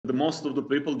the most of the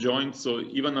people joined, so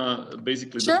even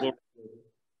basically sure. the floor.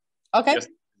 Okay. Yes.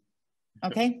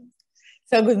 Okay.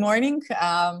 So good morning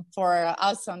for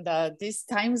us on this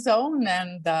time zone,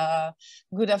 and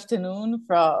good afternoon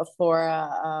for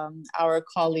our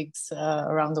colleagues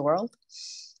around the world.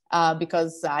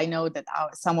 Because I know that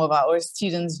some of our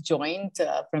students joined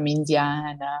from India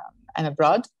and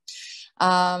abroad.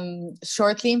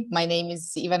 Shortly, my name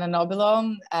is Ivana Nobilo,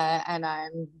 and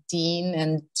I'm Dean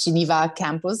and Geneva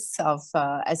campus of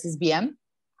SSBM.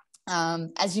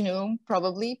 As you know,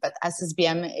 probably, but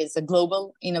SSBM is a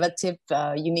global, innovative,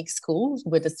 unique school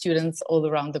with the students all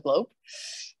around the globe.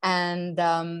 And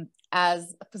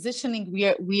as a positioning,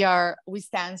 we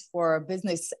stand for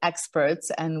business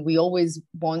experts, and we always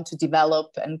want to develop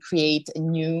and create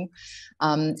new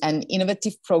and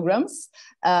innovative programs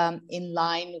in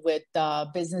line with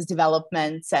business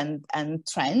developments and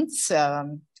trends.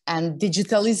 And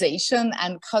digitalization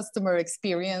and customer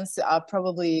experience are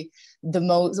probably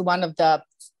one of the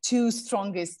two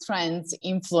strongest trends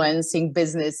influencing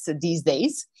business these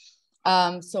days.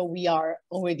 So we are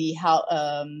already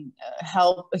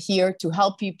here to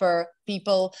help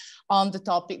people on the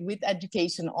topic, with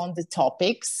education on the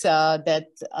topics that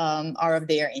are of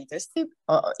their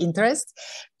interest.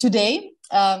 Today,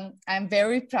 I'm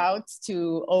very proud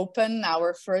to open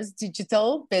our first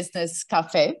digital business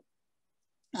cafe.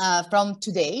 From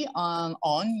today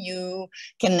on, you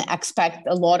can expect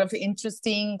a lot of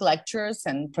interesting lectures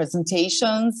and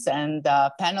presentations and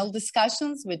panel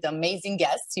discussions with amazing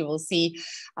guests. You will see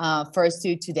first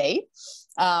two today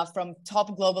from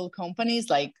top global companies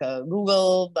like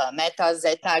Google, Meta,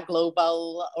 Zeta,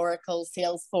 Global, Oracle,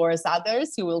 Salesforce,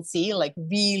 others. You will see like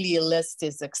really a list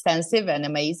is extensive and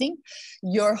amazing.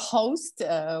 Your host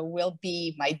will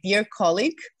be my dear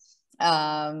colleague,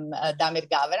 Damir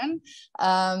Gavran.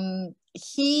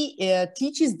 He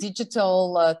teaches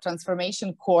digital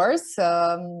transformation course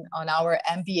on our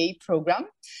MBA program.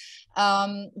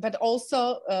 But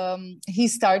also he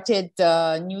started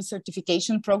a new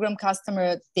certification program,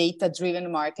 Customer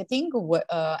Data-Driven Marketing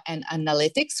and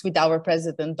Analytics, with our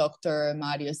president, Dr.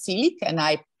 Mario Silic. And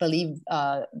I believe,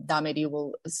 Damir, you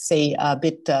will say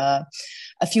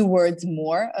a few words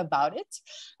more about it.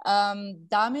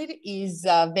 Damir is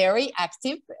very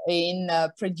active in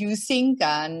producing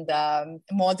and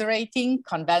moderating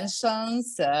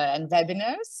conventions and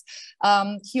webinars.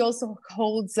 He also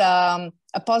holds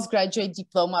a postgraduate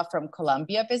diploma from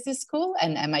Columbia Business School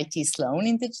and MIT Sloan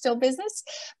in digital business.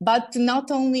 But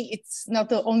it's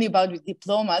not only about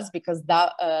diplomas, because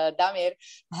Damir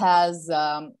has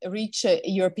rich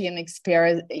European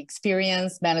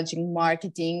experience managing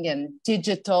marketing and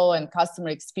digital and customer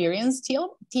experience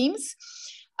teams,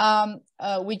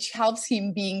 which helps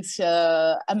him being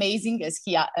amazing as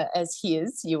he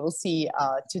is. You will see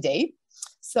today.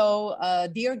 So,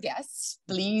 dear guests,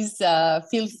 please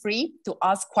feel free to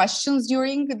ask questions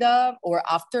during or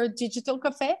after Digital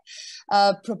Cafe.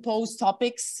 Propose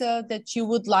topics that you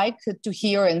would like to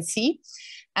hear and see.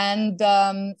 And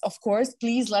of course,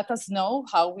 please let us know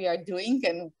how we are doing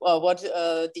and what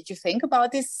did you think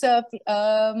about this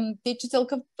Digital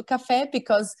Cafe,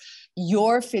 because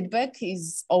your feedback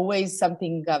is always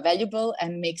something valuable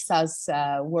and makes us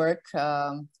work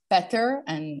better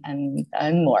and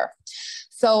more.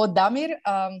 So Damir,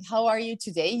 how are you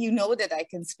today? You know that I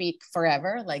can speak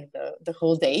forever, like the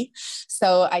whole day.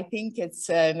 So I think it's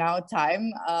now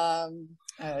time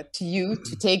to you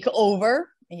to take over.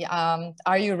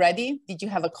 Are you ready? Did you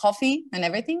have a coffee and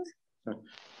everything?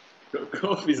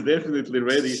 Coffee is definitely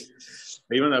ready.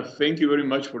 Ivana, thank you very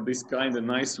much for this kind and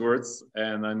nice words.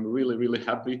 And I'm really, really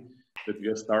happy that we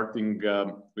are starting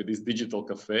with this Digital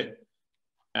Cafe.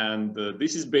 And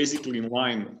this is basically in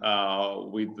line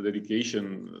with the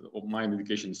dedication of my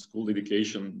education, school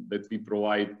education, that we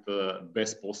provide the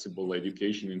best possible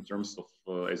education in terms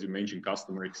of, as you mentioned,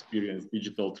 customer experience,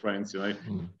 digital trends,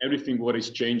 everything what is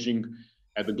changing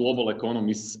at the global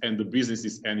economies and the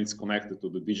businesses, and it's connected to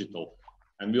the digital.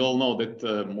 And we all know that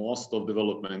most of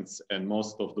developments and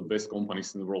most of the best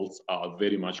companies in the world are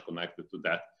very much connected to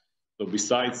that. So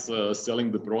besides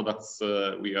selling the products,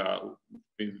 we are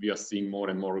seeing more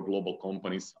and more global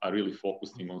companies are really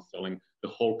focusing on selling the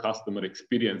whole customer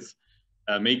experience,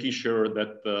 making sure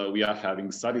that we are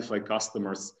having satisfied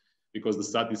customers, because the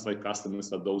satisfied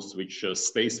customers are those which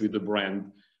stays with the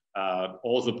brand,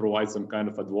 also provide some kind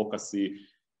of advocacy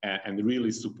and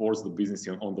really supports the business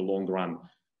on the long run.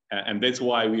 And that's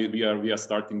why we are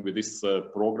starting with this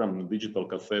program, Digital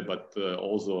Cafe, but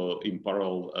also in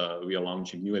parallel, we are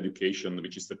launching new education,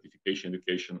 which is certification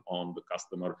education on the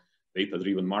customer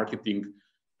data-driven marketing.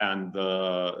 And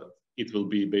It will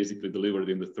be basically delivered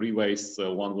in the 3 ways.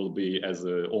 One will be as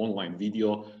an online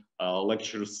video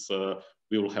lectures.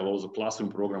 We will have also classroom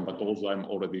program, but also I'm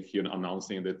already here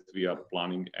announcing that we are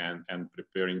planning and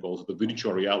preparing also the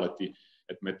virtual reality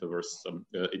at Metaverse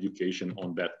education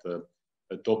on that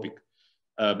topic.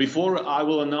 Before I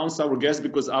will announce our guests,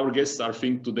 because our guests are, I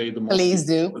think, today the most. Please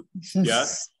do.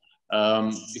 Yes.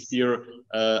 Here,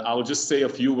 I'll just say a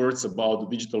few words about the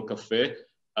Digital Cafe.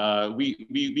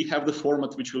 We have the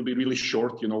format which will be really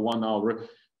short, 1 hour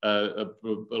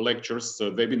lectures,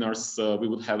 webinars. We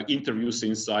would have interviews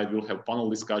inside. We'll have panel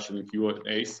discussion and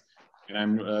Q&As. And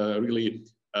I'm really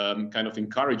kind of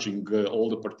encouraging all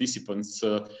the participants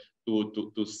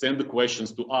to send the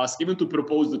questions, to ask, even to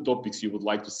propose the topics you would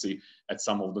like to see at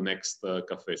some of the next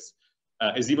cafes.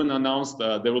 As even announced,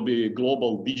 there will be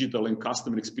global digital and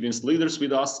customer experience leaders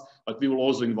with us, but we will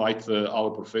also invite our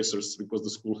professors, because the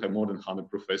school have more than 100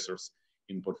 professors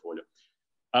in portfolio.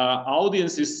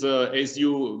 Audiences, as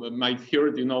you might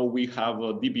hear, we have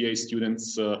DBA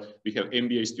students, we have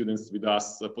MBA students with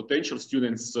us, potential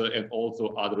students, and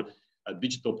also other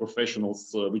digital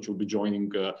professionals which will be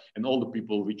joining, and all the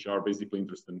people which are basically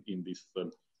interested in these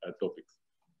topics.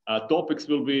 Topics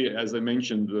will be, as I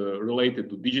mentioned, related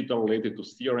to digital, related to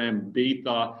CRM,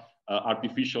 data,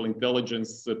 artificial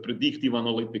intelligence, predictive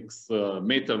analytics,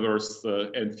 metaverse,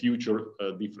 and future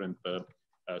different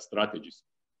strategies.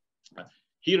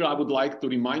 Here, I would like to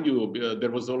remind you,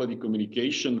 there was already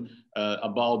communication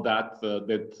about that,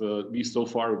 we so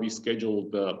far, we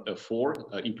scheduled 4,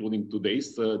 including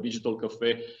today's Digital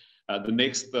Cafe. The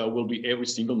next will be every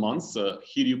single month.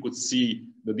 Here you could see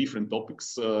the different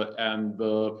topics, and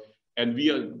we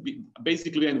are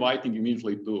basically inviting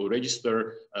immediately to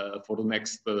register for the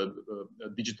next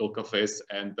Digital Cafes,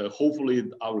 and hopefully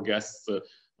our guests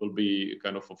will be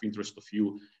kind of interest of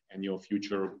you and your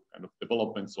future kind of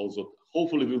developments. Also,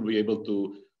 hopefully we'll be able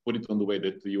to put it on the way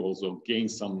that you also gain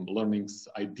some learnings,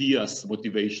 ideas,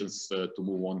 motivations to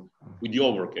move on with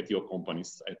your work at your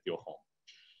companies, at your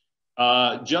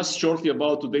home. Just shortly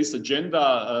about today's agenda,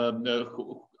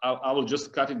 I will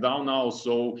just cut it down now.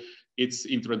 So it's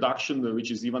introduction, which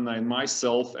is Ivana and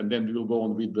myself, and then we will go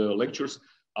on with the lectures.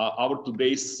 Our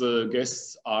today's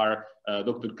guests are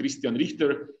Dr. Christian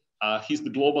Richter. He's the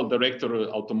Global Director of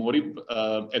Automotive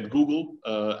at Google.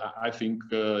 I think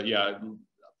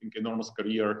enormous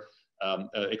career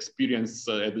experience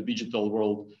at the digital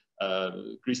world.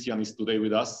 Christian is today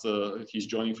with us. He's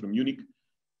joining from Munich.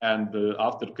 And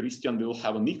after Christian, we will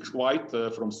have Nick White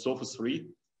from Sophos 3.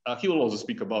 He will also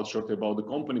speak shortly about the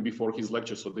company before his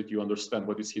lecture, so that you understand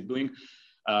what is he doing.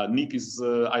 Nick is,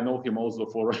 I know him also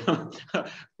for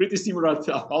pretty similar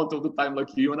amount of the time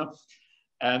like you, Ivana.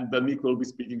 And Nick will be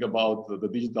speaking about the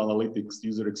digital analytics,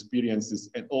 user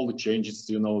experiences, and all the changes,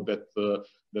 that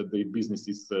the business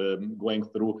is going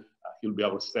through. He'll be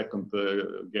our second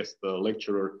guest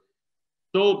lecturer.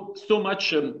 So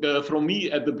much from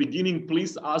me at the beginning.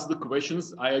 Please ask the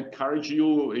questions. I encourage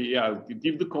you,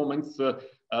 give the comments.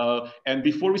 And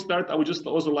before we start, I would just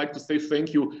also like to say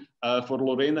thank you for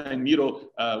Lorena and Miro,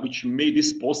 which made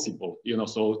this possible.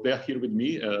 So they're here with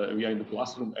me. We are in the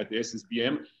classroom at the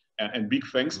SSBM. And big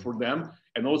thanks for them,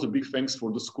 and also big thanks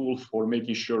for the school for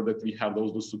making sure that we have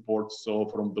those supports. So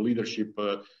from the leadership,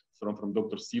 from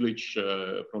Dr. Silic,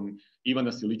 from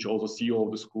Ivana Silic, also CEO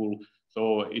of the school.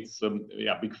 So it's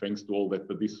big thanks to all that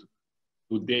this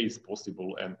today is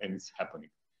possible and it's happening.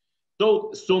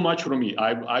 So much from me.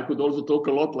 I could also talk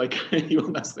a lot, like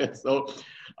Ivana said. So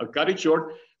I'll cut it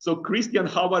short. So Christian,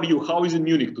 how are you? How is in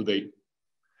Munich today?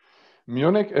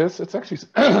 Munich it's actually,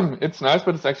 it's nice,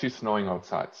 but it's actually snowing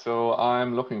outside. So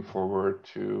I'm looking forward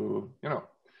to,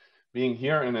 being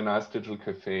here in a nice digital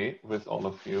cafe with all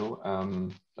of you.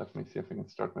 Let me see if I can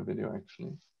start my video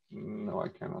actually. No, I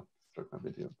cannot start my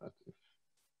video, but if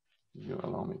you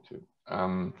allow me to.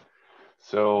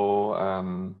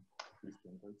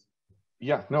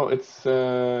 It's,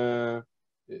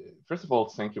 first of all,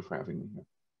 thank you for having me here.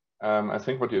 I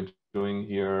think what you're doing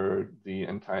here, the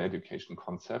entire education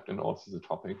concept and also the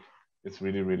topic is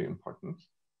really, really important.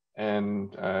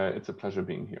 And it's a pleasure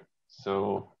being here.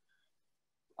 So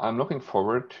I'm looking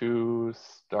forward to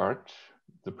start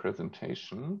the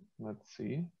presentation. Let's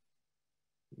see.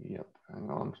 Yep, hang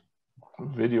on.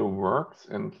 Video works,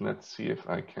 and let's see if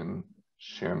I can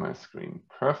share my screen.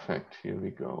 Perfect, here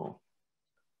we go.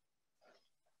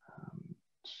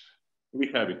 We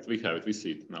have it, we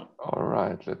see it now. All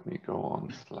right, let me go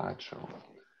on slideshow.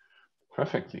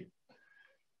 Perfectly.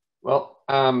 Well,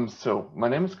 so my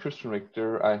name is Christian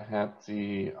Richter. I had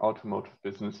the automotive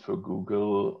business for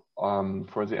Google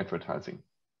for the advertising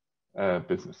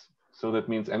business. So that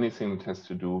means anything that has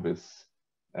to do with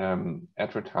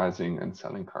advertising and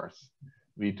selling cars.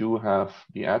 We do have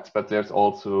the ads, but there's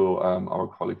also our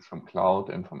colleagues from cloud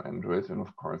and from Android. And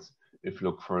of course, if you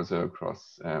look further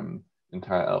across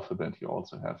entire alphabet, you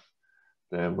also have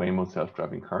the Waymo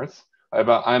self-driving cars.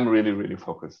 However, I'm really, really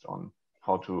focused on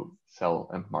how to sell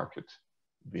and market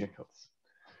vehicles.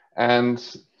 And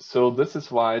so this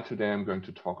is why today I'm going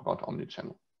to talk about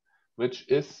omnichannel, which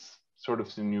is sort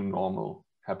of the new normal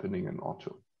happening in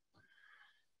auto.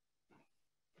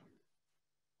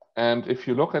 And if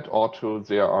you look at auto,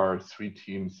 there are 3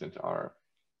 teams that are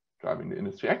driving the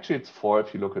industry. Actually, it's 4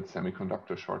 if you look at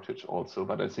semiconductor shortage also,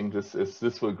 but I think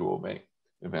this will go away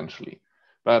eventually.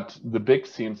 But the big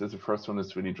themes is the first one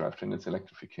is really drivetrain, it's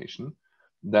electrification.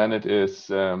 Then it is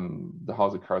how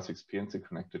the cars experience a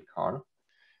connected car.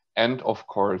 And of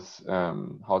course,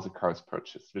 how the car is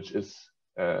purchased, which is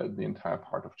the entire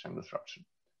part of channel disruption.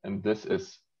 And this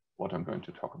is what I'm going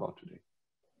to talk about today.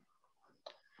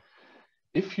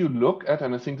 If you look at,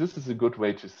 and I think this is a good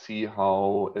way to see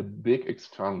how a big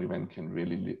external event can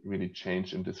really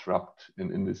change and disrupt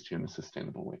an industry in a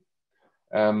sustainable way.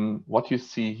 What you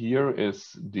see here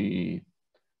is the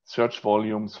search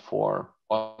volumes for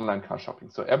online car shopping.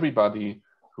 So everybody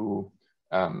who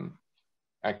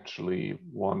actually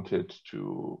wanted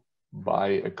to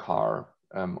buy a car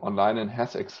online and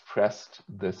has expressed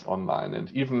this online. And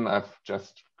even I've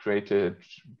just created,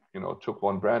 took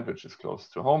one brand which is close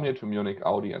to home here, to Munich,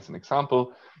 Audi as an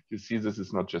example. You see this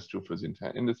is not just true for the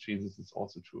entire industry, this is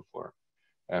also true for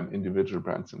individual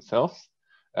brands themselves.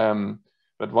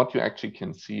 But what you actually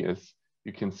can see is,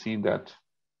 you can see that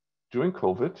during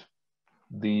COVID,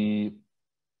 the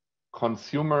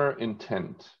consumer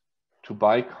intent to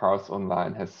buy cars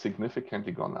online has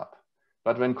significantly gone up.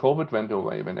 But when COVID went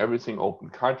away, when everything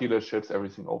opened, car dealerships,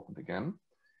 everything opened again,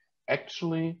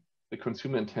 actually the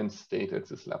consumer intent stayed at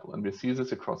this level. And we see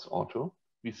this across auto.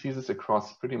 We see this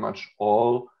across pretty much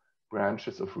all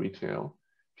branches of retail.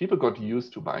 People got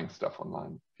used to buying stuff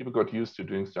online. People got used to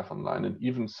doing stuff online. And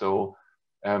even so,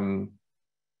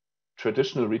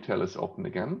 traditional retail is open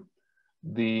again.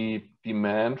 The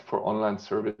demand for online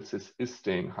services is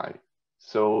staying high.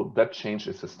 So that change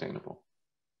is sustainable.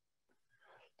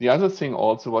 The other thing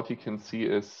also, what you can see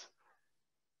is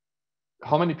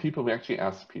how many people, we actually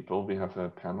asked people, we have a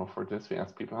panel for this, we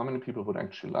asked people how many people would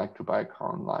actually like to buy a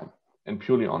car online and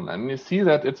purely online. And you see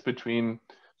that it's between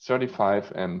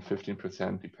 35 and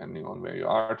 15%, depending on where you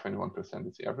are, 21%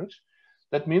 is the average.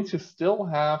 That means you still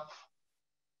have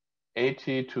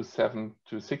 80 to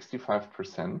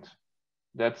 65%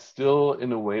 that still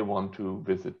in a way want to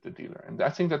visit the dealer. And I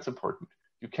think that's important.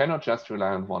 You cannot just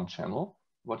rely on one channel.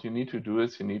 What you need to do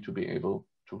is you need to be able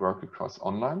to work across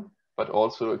online, but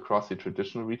also across the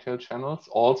traditional retail channels,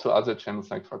 also other channels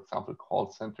like, for example,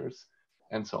 call centers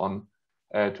and so on,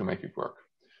 to make it work.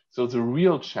 So the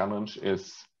real challenge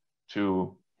is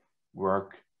to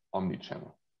work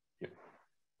omni-channel here.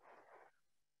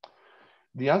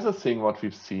 The other thing what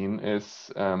we've seen is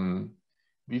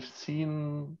we've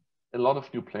seen a lot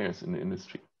of new players in the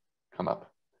industry come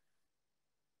up.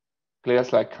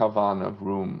 Players like Carvana,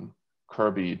 Vroom,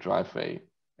 Kirby, Driveway,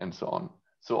 and so on.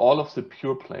 So all of the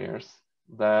pure players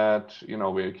that,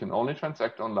 where you can only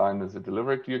transact online, there's a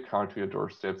delivery to your car to your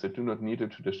doorstep, that do not need a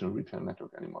traditional retail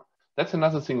network anymore. That's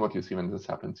another thing what you see when this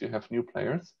happens. You have new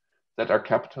players that are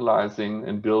capitalizing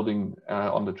and building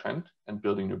on the trend and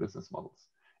building new business models.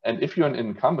 And if you're an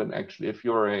incumbent, actually, if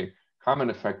you're a car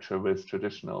manufacturer with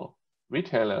traditional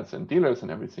retailers and dealers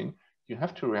and everything, you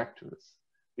have to react to this,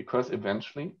 because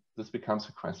eventually this becomes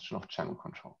a question of channel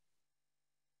control.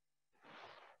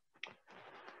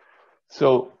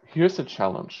 So here's a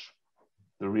challenge,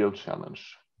 the real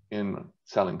challenge in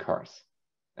selling cars.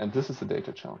 And this is the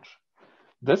data challenge.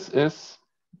 This is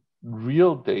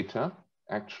real data,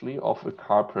 actually, of a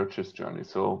car purchase journey.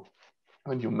 So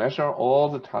when you measure all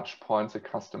the touch points a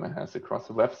customer has across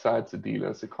the websites, the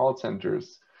dealers, the call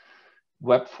centers,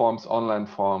 web forms, online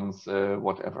forms,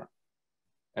 whatever.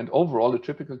 And overall, a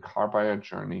typical car buyer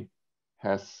journey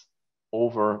has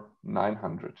over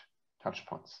 900 touch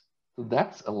points. So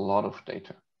that's a lot of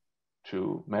data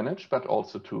to manage, but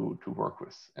also to work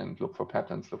with and look for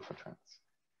patterns, look for trends.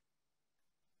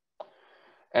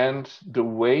 And the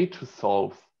way to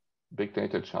solve big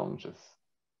data challenges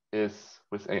is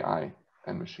with AI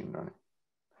and machine learning.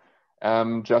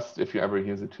 Just if you ever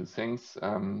hear the two things,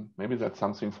 maybe that's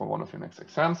something for one of your next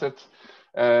exams at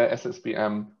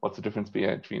SSBM. What's the difference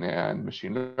between AI and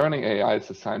machine learning? AI is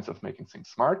the science of making things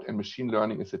smart, and machine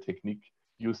learning is a technique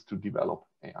used to develop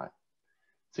AI.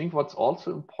 I think what's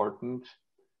also important,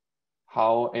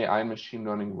 how AI and machine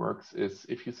learning works, is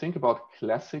if you think about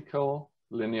classical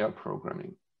linear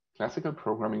programming. classical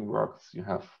programming works, you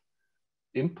have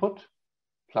input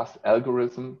plus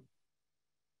algorithm,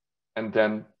 and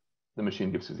then the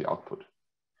machine gives you the output.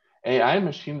 AI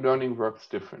machine learning works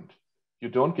different. You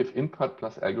don't give input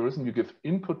plus algorithm, you give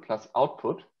input plus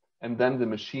output, and then the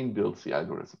machine builds the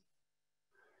algorithm.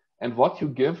 And what you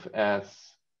give as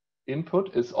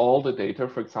input is all the data,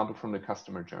 for example, from the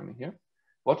customer journey here.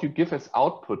 What you give as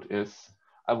output is,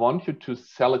 I want you to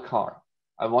sell a car.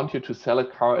 I want you to sell a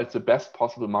car at the best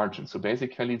possible margin. So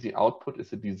basically the output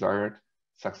is a desired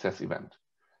success event.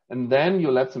 And then you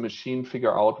let the machine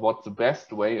figure out what the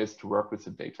best way is to work with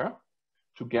the data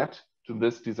to get to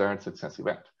this desired success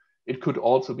event. It could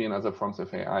also be in other forms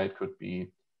of AI. It could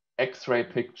be X-ray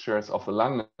pictures of the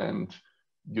lung, and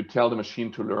you tell the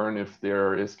machine to learn if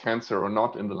there is cancer or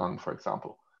not in the lung, for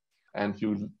example. And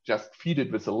you just feed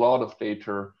it with a lot of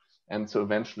data. And so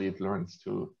eventually it learns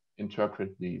to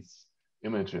interpret these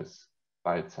images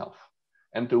by itself.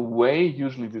 And the way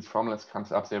usually these formulas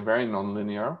comes up, they're very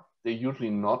nonlinear. They're usually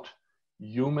not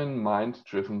human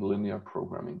mind-driven linear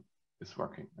programming is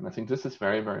working. And I think this is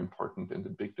very, very important and the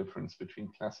big difference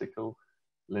between classical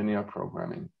linear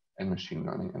programming and machine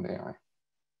learning and AI.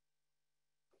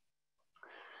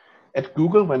 At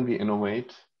Google, when we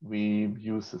innovate, we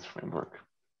use this framework.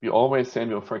 We always say,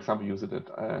 we'll, for example, use it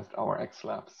at our X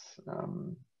Labs.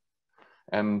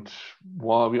 And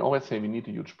while we always say we need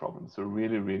a huge problem, so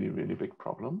really, really, really big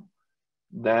problem,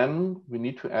 then we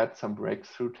need to add some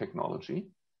breakthrough technology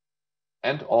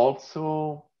and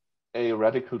also a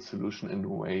radical solution in the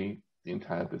way the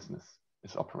entire business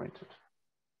is operated.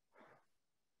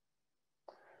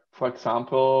 For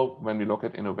example, when we look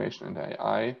at innovation in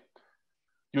AI,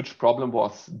 huge problem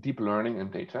was deep learning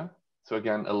and data. So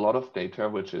again, a lot of data,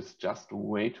 which is just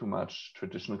way too much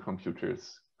traditional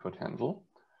computers could handle.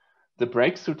 The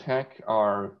breakthrough tech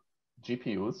are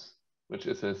GPUs, which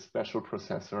is a special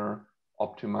processor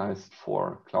optimized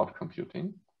for cloud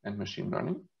computing and machine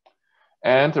learning.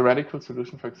 And the radical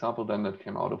solution, for example, then that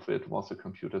came out of it was a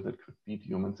computer that could beat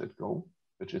humans at Go,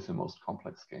 which is the most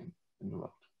complex game in the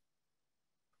world.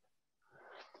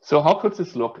 So how could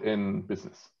this look in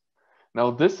business? Now,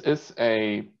 this is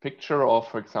a picture of,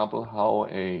 for example, how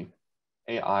an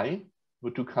AI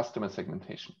would do customer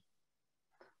segmentation.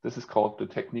 This is called, the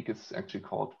technique is actually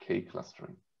called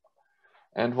K-clustering.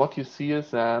 And what you see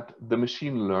is that the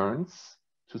machine learns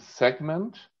to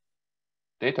segment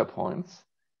data points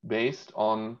based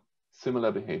on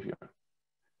similar behavior.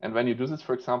 And when you do this,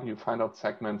 for example, you find out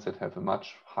segments that have a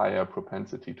much higher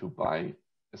propensity to buy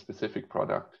a specific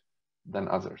product than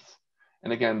others.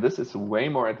 And again, this is way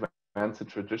more advanced the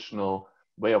traditional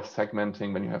way of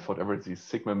segmenting when you have whatever these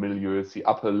Sigma milieux, the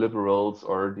upper liberals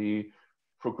or the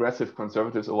progressive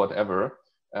conservatives or whatever,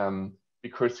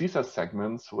 because these are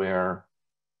segments where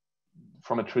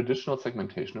from a traditional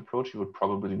segmentation approach, you would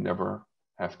probably never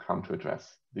have come to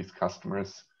address these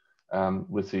customers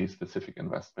with the specific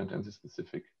investment and the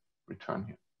specific return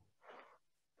here.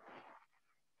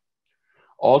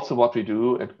 Also, what we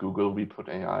do at Google, we put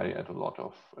AI at a lot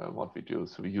of what we do.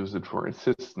 So we use it for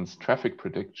assistance, traffic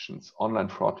predictions, online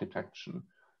fraud detection,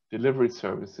 delivery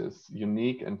services,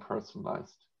 unique and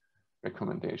personalized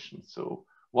recommendations. So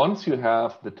once you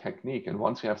have the technique and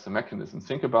once you have the mechanism,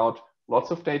 think about lots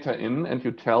of data in and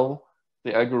you tell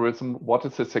the algorithm what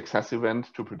is a success event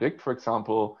to predict. For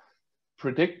example,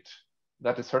 predict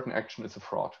that a certain action is a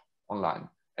fraud online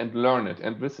and learn it.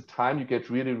 And with the time, you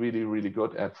get really, really, really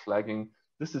good at flagging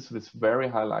this is with very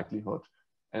high likelihood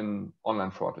an online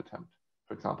fraud attempt,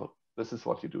 for example. This is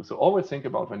what you do. So always think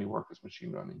about when you work with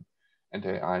machine learning and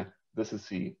AI, this is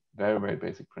the very, very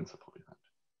basic principle behind.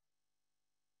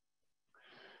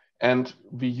 And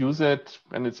we use it,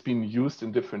 and it's been used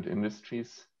in different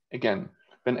industries. Again,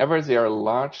 whenever there are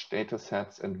large data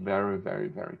sets and very, very,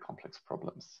 very complex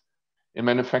problems. In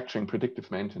manufacturing,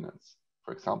 predictive maintenance,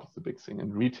 for example, is the big thing.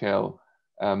 In retail,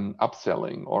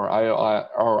 upselling or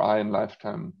ROI and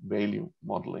lifetime value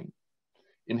modeling.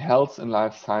 In health and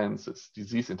life sciences,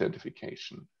 disease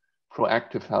identification,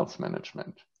 proactive health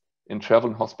management. In travel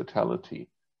and hospitality,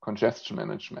 congestion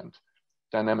management,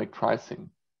 dynamic pricing,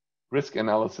 risk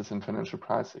analysis and financial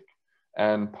pricing,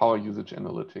 and power usage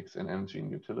analytics and energy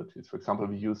and utilities. For example,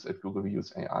 at Google, we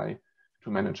use AI to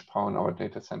manage power in our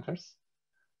data centers.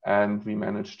 And we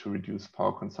managed to reduce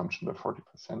power consumption by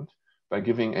 40% by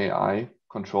giving AI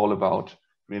control about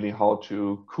really how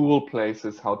to cool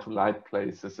places, how to light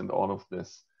places and all of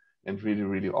this, and really,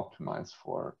 really optimize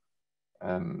for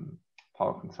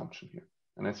power consumption here.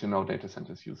 And as you know, data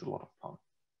centers use a lot of power.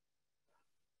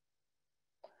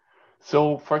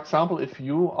 So for example, if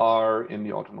you are in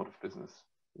the automotive business,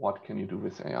 what can you do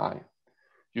with AI?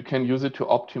 You can use it to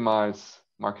optimize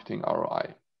marketing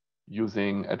ROI,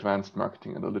 using advanced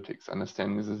marketing analytics,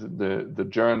 understanding the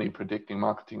journey, predicting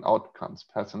marketing outcomes,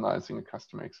 personalizing a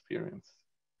customer experience.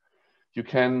 You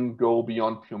can go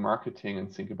beyond pure marketing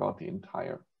and think about the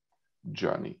entire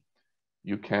journey.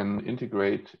 You can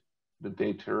integrate the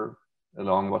data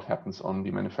along what happens on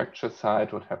the manufacturer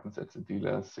side, what happens at the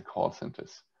dealers, the call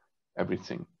centers,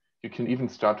 everything. You can even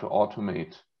start to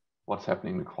automate what's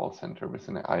happening in the call center with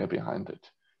an AI behind it.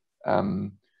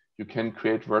 You can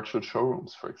create virtual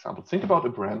showrooms, for example. Think about a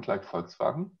brand like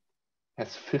Volkswagen,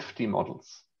 has 50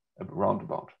 models,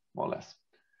 roundabout, more or less.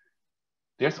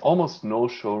 There's almost no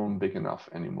showroom big enough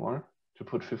anymore to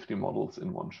put 50 models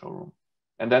in one showroom.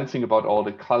 And then think about all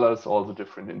the colors, all the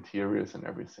different interiors and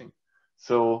everything.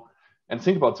 So, and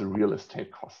think about the real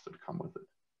estate costs that come with it.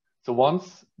 So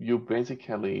once you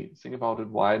basically think about it,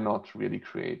 why not really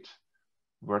create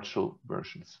virtual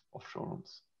versions of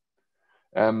showrooms?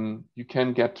 You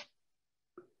can get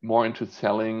more into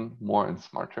selling more and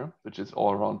smarter, which is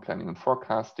all around planning and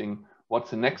forecasting.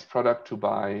 What's the next product to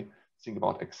buy? Think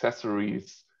about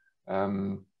accessories,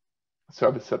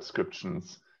 service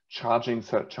subscriptions, charging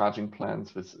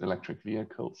plans with electric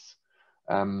vehicles,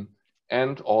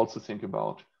 and also think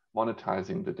about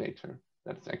monetizing the data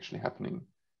that is actually happening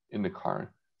in the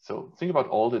car. So think about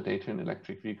all the data an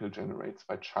electric vehicle generates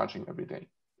by charging every day.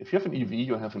 If you have an EV,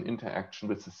 you have an interaction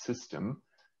with the system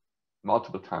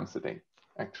multiple times a day,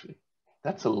 actually.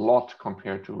 That's a lot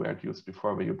compared to where it used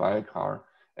before, where you buy a car,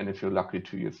 and if you're lucky,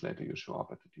 2 years later, you show up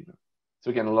at the dealer. So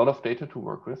again, a lot of data to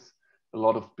work with, a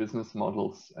lot of business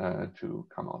models to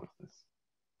come out of this.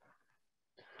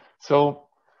 So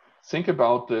think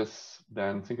about this,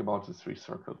 then think about the 3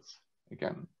 circles.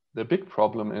 Again, the big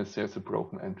problem is there's a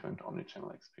broken end-to-end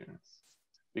omnichannel experience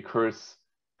because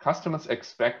customers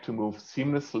expect to move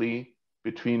seamlessly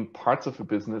between parts of a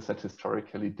business that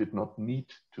historically did not need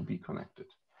to be connected.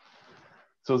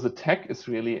 So the tech is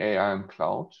really AI and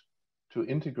cloud to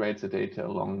integrate the data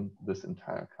along this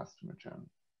entire customer journey.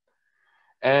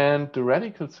 And the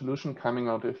radical solution coming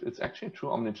out of it's actually a true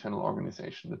omnichannel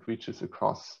organization that reaches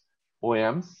across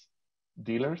OEMs,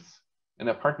 dealers, and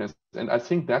their partners. And I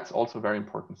think that's also a very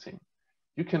important thing.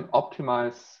 You can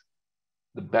optimize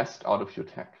the best out of your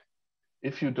tech.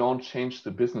 If you don't change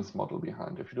the business model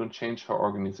behind, if you don't change how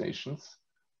organizations,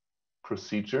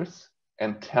 procedures,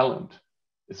 and talent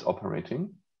is operating,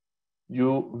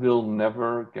 you will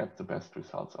never get the best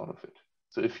results out of it.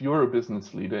 So if you're a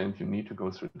business leader and you need to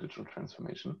go through digital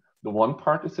transformation, the one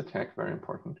part is the tech, very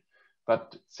important,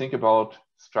 but think about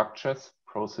structures,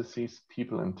 processes,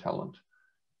 people, and talent,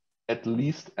 at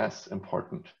least as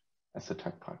important as the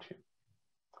tech part here.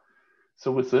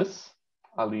 So with this,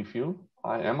 I'll leave you.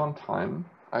 I am on time,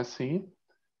 I see.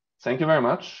 Thank you very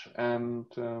much, and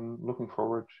looking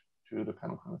forward to the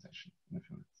panel conversation in a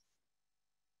few minutes.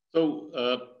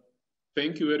 So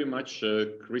thank you very much,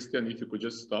 Christian. If you could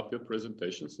just stop your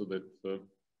presentation so that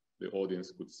the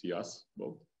audience could see us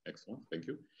both. Excellent, thank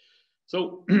you.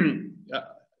 So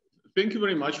thank you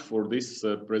very much for this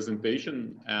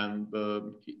presentation. And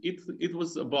it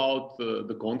was about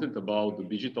the content, about the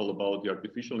digital, about the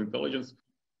artificial intelligence.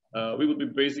 We will be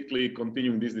basically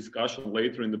continuing this discussion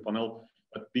later in the panel.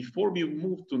 But before we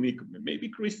move to Nick, maybe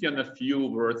Christian, a few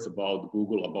words about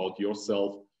Google, about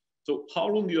yourself. So how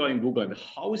long you are in Google and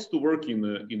how is to work in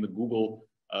the Google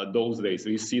those days? So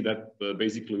you see that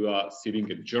basically you are sitting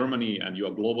in Germany and you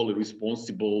are globally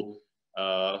responsible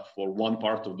for one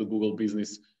part of the Google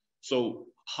business. So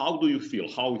how do you feel?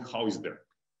 How is there?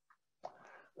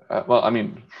 Well, I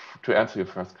mean, to answer your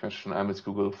first question, I'm with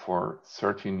Google for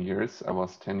 13 years. I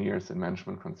was 10 years in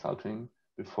management consulting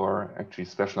before actually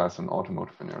specialized in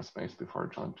automotive and aerospace before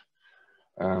I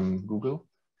joined Google.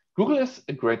 Google is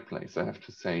a great place, I have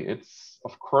to say. It's,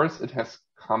 of course, it has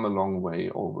come a long way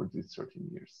over these 13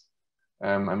 years.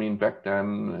 I mean, back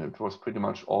then it was pretty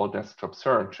much all desktop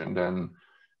search, and then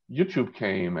YouTube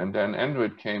came, and then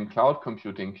Android came, cloud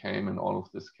computing came, and all of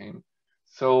this came.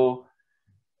 So,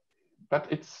 but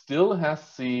it still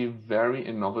has the very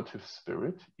innovative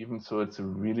spirit, even so it's a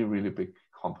really, really big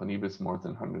company with more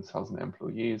than 100,000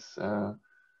 employees and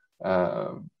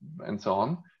so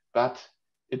on. But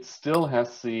it still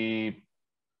has the,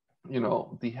 you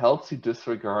know, the healthy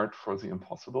disregard for the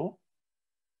impossible.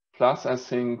 Plus, I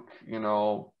think, you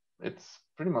know, it's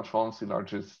pretty much one of the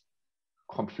largest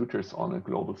computers on a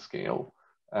global scale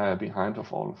behind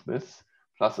of all of this.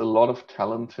 Plus a lot of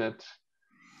talented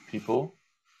people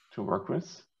to work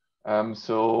with.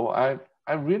 So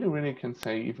I really, really can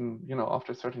say, even, you know,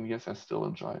 after 13 years, I still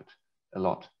enjoy it a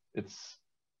lot. It's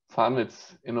fun,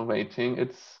 it's innovating,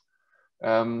 it's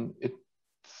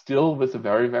still with a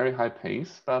very, very high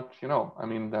pace, but, you know, I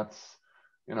mean, that's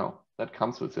you know, that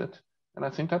comes with it. And I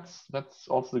think that's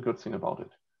also the good thing about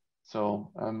it.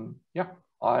 So yeah,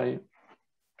 to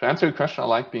answer your question, I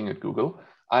like being at Google.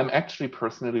 I'm actually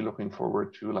personally looking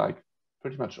forward to, like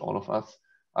pretty much all of us.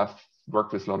 I've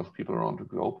worked with a lot of people around the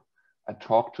globe. I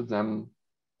talk to them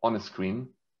on a screen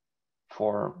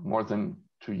for more than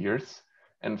 2 years.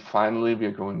 And finally, we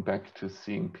are going back to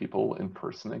seeing people in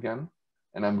person again.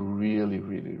 And I'm really,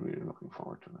 really, really looking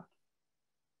forward to that.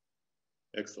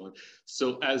 Excellent.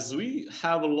 So as we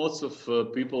have lots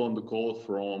of people on the call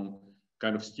from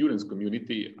kind of students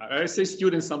community, I say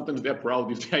students, sometimes they're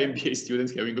proud if they're MBA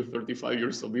students having a 35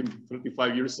 years old,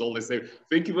 35 years old, they say,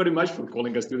 thank you very much for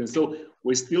calling us students. So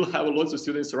we still have lots of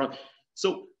students around.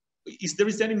 So is there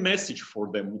any message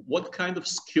for them? What kind of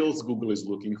skills Google is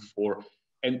looking for?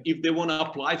 And if they want to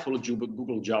apply for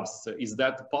Google jobs, is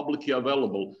that publicly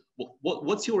available?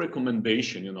 What's your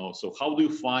recommendation, you know? So how do you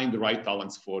find the right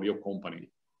talents for your company?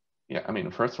 Yeah, I mean,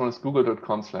 the first one is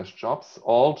google.com/jobs.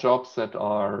 All jobs that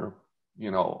are,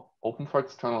 you know, open for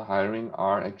external hiring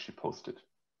are actually posted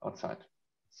outside.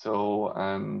 So,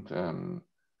 and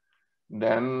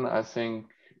then I think,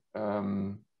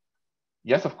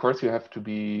 yes, of course, you have to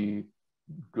be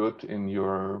good in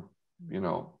your, you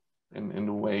know, in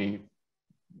the way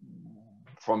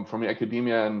from your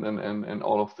academia and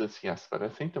all of this, yes. But I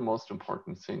think the most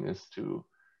important thing is to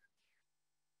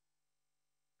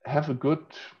have a good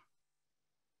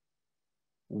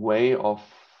way of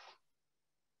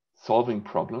solving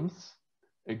problems,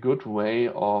 a good way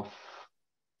of,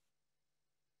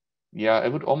 yeah, I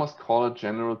would almost call it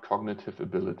general cognitive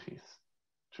abilities,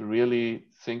 to really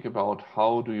think about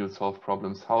how do you solve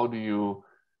problems, how do you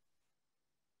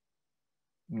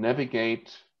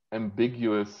navigate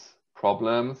ambiguous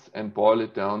problems and boil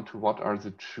it down to what are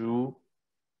the true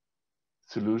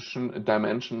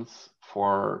dimensions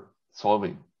for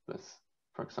solving this,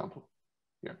 for example.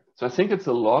 Yeah. So I think it's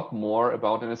a lot more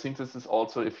about, and I think this is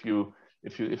also,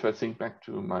 if I think back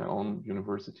to my own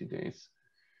university days,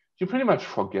 you pretty much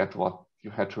forget what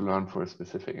you had to learn for a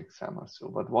specific exam or so,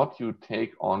 but what you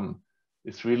take on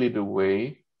is really the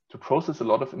way to process a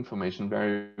lot of information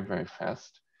very, very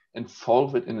fast and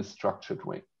solve it in a structured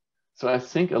way. So I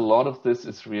think a lot of this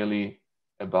is really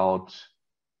about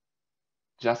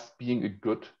just being a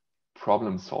good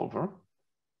problem solver.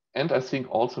 And I think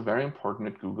also very important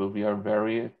at Google, we are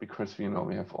very, because we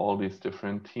have all these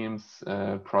different teams,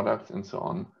 products and so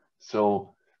on.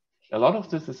 So a lot of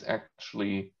this is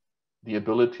actually the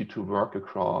ability to work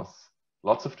across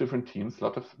lots of different teams,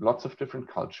 lots of different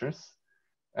cultures,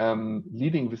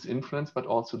 leading with influence, but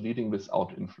also leading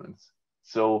without influence.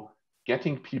 So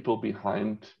getting people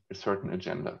behind a certain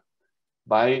agenda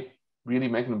by really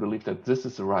making them believe that this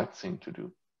is the right thing to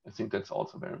do. I think that's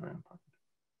also very, very important.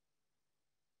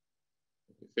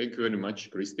 Thank you very much,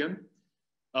 Christian.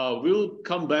 We'll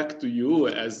come back to you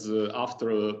as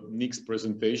after Nick's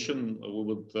presentation, we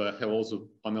would have also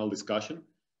panel discussion.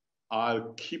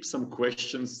 I'll keep some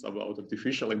questions about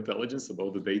artificial intelligence,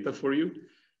 about the data for you,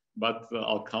 but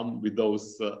I'll come with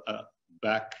those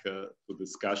back to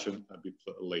discussion a bit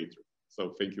later.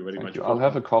 So thank you very much. I'll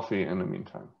have a coffee in the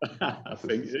meantime.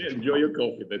 Thank you. Enjoy your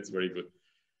coffee. That's very good.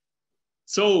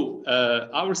 So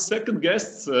our second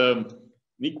guest,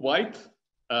 Nick White.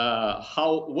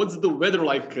 What's the weather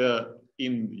like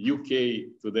in UK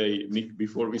today, Nick,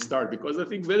 before we start? Because I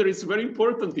think weather is very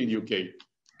important in UK.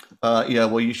 Yeah,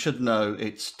 well, you should know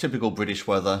it's typical British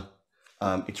weather.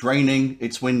 It's raining,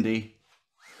 it's windy,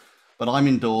 but I'm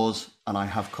indoors and I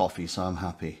have coffee, so I'm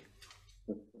happy.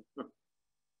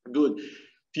 Good.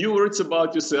 Few words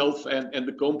about yourself and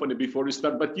the company before we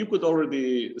start, but you could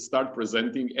already start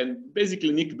presenting. And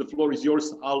basically, Nick, the floor is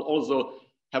yours. I'll also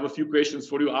have a few questions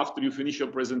for you after you finish your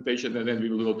presentation, and then we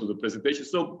will go to the presentation.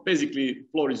 So basically,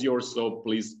 floor is yours. So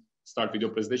please start with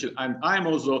your presentation. And I'm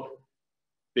also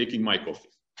taking my coffee.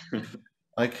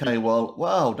 Okay, well,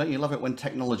 wow, don't you love it when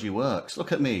technology works?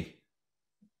 Look at me.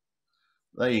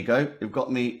 There you go. You've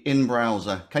got me in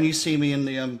browser. Can you see me in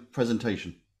the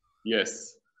presentation?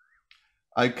 Yes.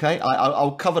 Okay,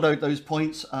 I'll cover those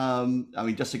points. I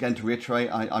mean, just again to reiterate,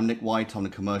 I'm Nick White. I'm the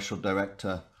commercial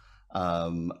director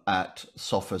at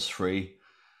Sophos 3.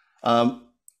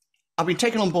 I've been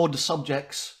taking on board the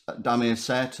subjects that Damir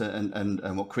said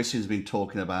and what Christian's been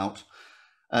talking about.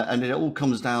 And it all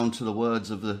comes down to the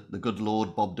words of the good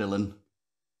Lord, Bob Dylan.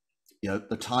 You know,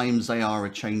 the times they are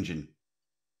a-changing.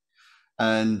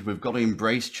 And we've got to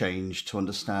embrace change to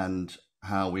understand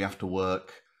how we have to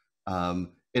work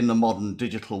in the modern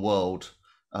digital world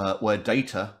where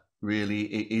data really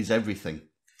is everything.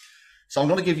 So I'm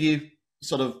going to give you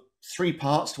sort of 3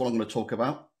 parts to what I'm going to talk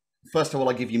about. First of all,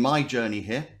 I'll give you my journey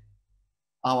here.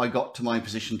 how I got to my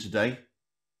position today,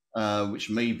 which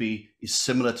maybe is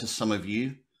similar to some of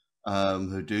you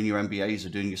who are doing your MBAs or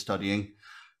doing your studying.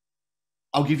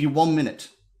 I'll give you 1 minute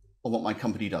on what my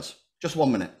company does, just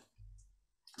 1 minute,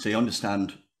 so you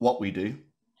understand what we do.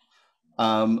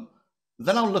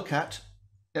 Then I'll look at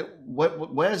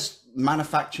where's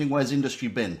manufacturing, where's industry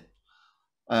been,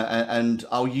 and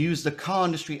I'll use the car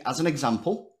industry as an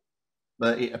example,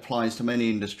 but it applies to many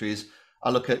industries. I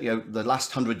look at the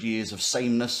last 100 years of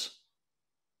sameness,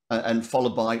 and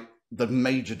followed by the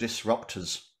major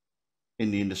disruptors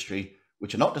in the industry,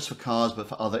 which are not just for cars but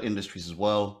for other industries as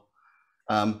well.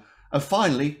 And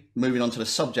finally, moving on to the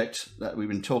subject that we've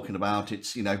been talking about,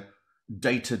 it's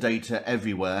data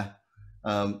everywhere.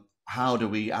 How do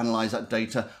we analyze that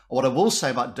data? What I will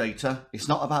say about data, it's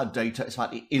not about data, it's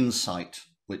about the insight,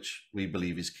 which we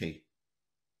believe is key.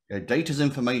 Data is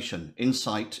information,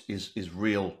 insight is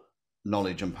real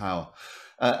knowledge and power.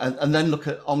 And then look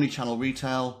at omni-channel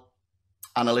retail,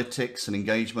 analytics and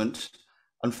engagement.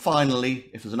 And finally,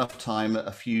 if there's enough time,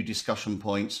 a few discussion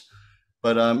points,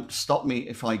 but stop me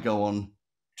if I go on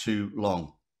too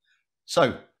long.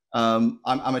 So I'm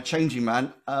a changing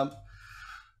man.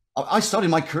 I started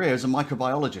my career as a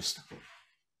microbiologist.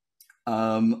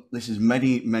 This is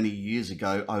many years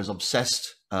ago. I was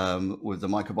obsessed with the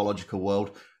microbiological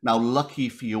world. Now, lucky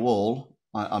for you all,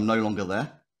 I'm no longer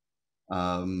there.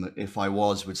 If I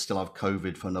was, we'd still have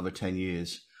COVID for another 10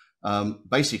 years.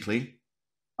 Basically,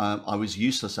 I was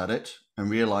useless at it and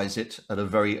realized it at a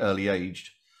very early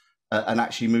age, and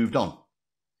actually moved on.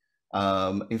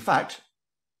 In fact,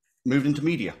 moved into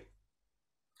media.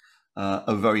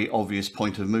 A very obvious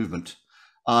point of movement.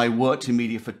 I worked in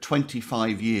media for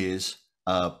 25 years,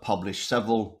 published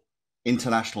several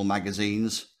international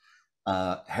magazines,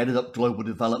 headed up global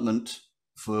development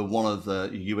for one of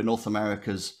North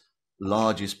America's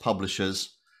largest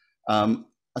publishers.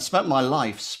 I spent my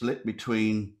life split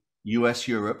between US,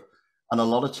 Europe, and a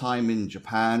lot of time in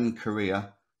Japan,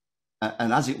 Korea,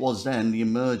 and as it was then, the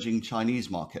emerging Chinese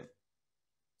market.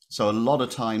 So a lot of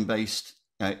time based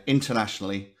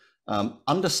internationally,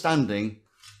 understanding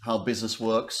how business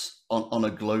works on a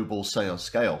global sales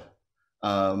scale.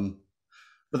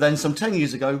 But then some 10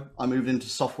 years ago, I moved into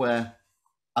software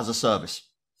as a service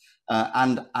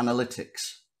and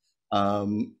analytics.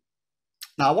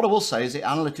 Now, what I will say is the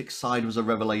analytics side was a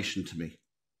revelation to me.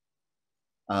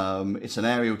 It's an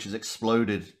area which has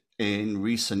exploded in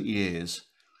recent years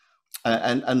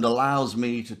and allows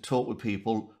me to talk with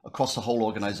people across the whole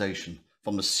organization,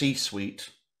 from the C-suite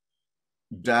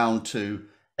down to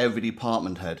every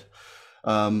department head.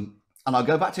 And I'll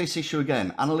go back to this issue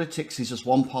again. Analytics is just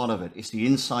one part of it. It's the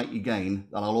insight you gain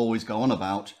that I'll always go on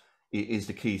about. It is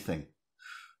the key thing.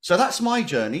 So that's my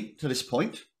journey to this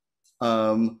point.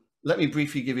 Let me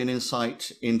briefly give you an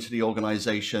insight into the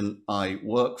organization I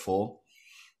work for.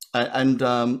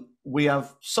 We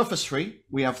have Surface 3.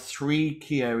 We have 3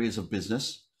 key areas of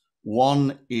business.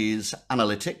 One is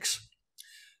analytics.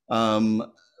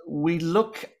 We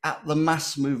look at the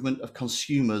mass movement of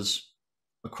consumers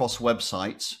across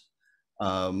websites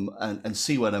and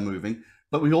see where they're moving.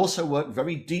 But we also work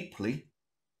very deeply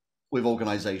with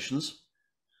organizations,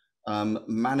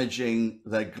 managing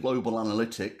their global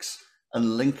analytics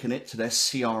and linking it to their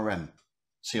CRMs.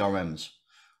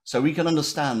 So we can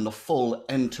understand the full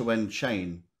end-to-end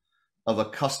chain of a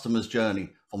customer's journey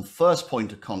from first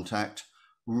point of contact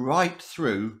right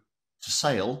through to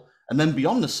sale, and then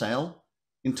beyond the sale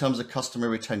in terms of customer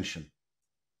retention.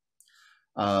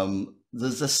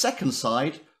 There's a second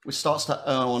side which starts to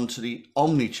earn on to the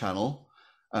omni-channel,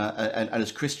 and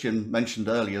as Christian mentioned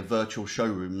earlier, virtual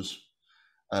showrooms.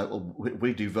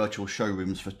 We do virtual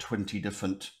showrooms for 22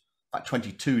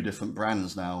 different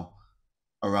brands now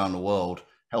around the world,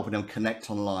 helping them connect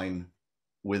online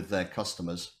with their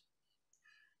customers.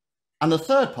 And the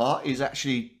third part is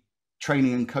actually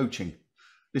training and coaching.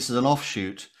 This is an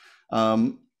offshoot.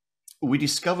 We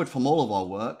discovered from all of our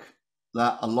work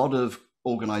that a lot of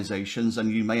organizations,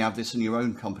 and you may have this in your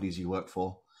own companies you work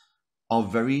for, are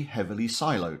very heavily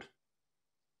siloed.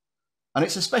 And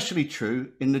it's especially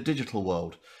true in the digital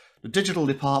world. The digital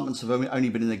departments have only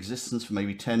been in existence for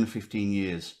maybe 10, 15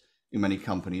 years in many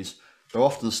companies. They're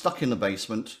often stuck in the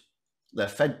basement, they're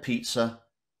fed pizza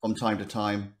from time to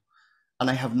time, and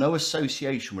they have no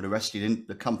association with the rest of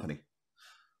the company.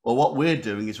 Well, what we're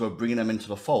doing is we're bringing them into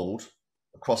the fold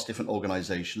across different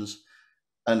organizations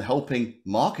and helping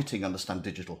marketing understand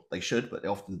digital. They should, but they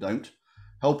often don't.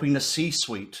 Helping the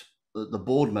C-suite, the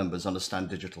board members understand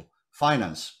digital,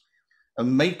 finance,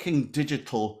 and making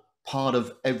digital part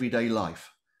of everyday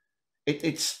life.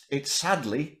 It's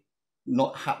sadly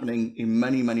not happening in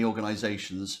many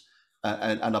organizations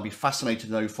and I'll be fascinated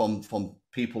to know from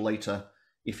people later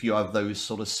if you have those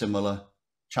sort of similar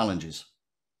challenges.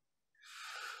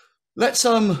 Let's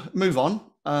move on.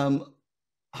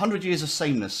 100 years of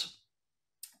sameness.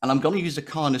 And I'm going to use the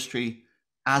car industry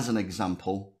as an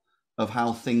example of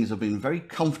how things have been very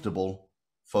comfortable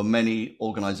for many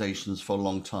organizations for a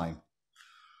long time.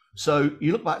 So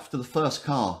you look back to the first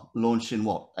car launched in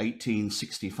what,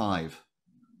 1865,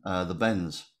 the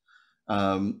Benz.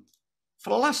 For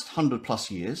the last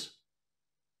 100+ years,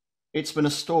 it's been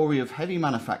a story of heavy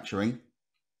manufacturing,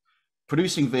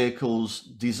 producing vehicles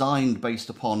designed based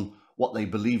upon what they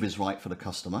believe is right for the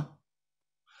customer,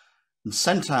 and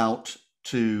sent out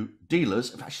to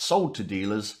dealers, in fact sold to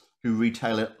dealers who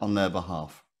retail it on their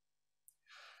behalf.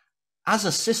 As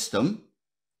a system,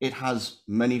 it has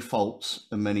many faults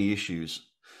and many issues.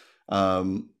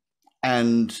 And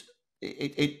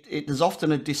there's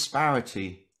often a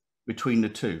disparity between the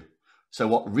two. So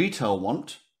what retail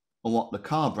want and what the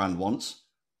car brand wants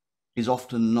is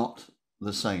often not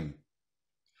the same.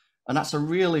 And that's a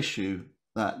real issue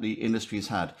that the industry has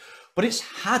had. But it's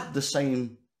had the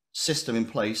same system in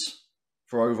place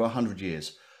for over 100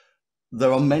 years.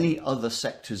 There are many other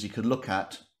sectors you could look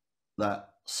at that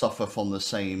suffer from the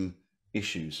same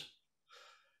issues.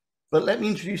 But let me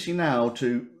introduce you now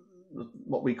to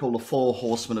what we call the 4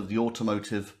 horsemen of the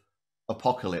automotive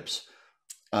apocalypse.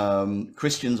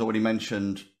 Christian's already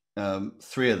mentioned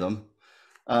 3 of them.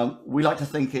 We like to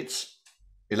think it's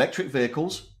electric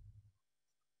vehicles,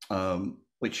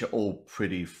 which you're all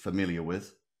pretty familiar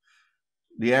with.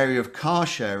 The area of car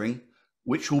sharing,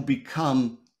 which will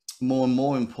become more and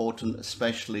more important,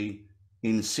 especially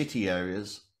in city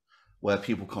areas where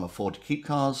people can't afford to keep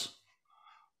cars,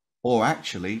 or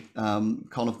actually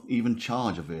can't even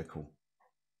charge a vehicle.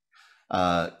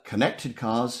 Connected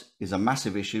cars is a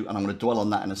massive issue, and I'm going to dwell on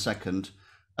that in a second,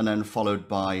 and then followed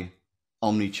by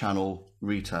omni-channel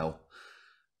retail.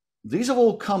 These have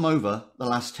all come over the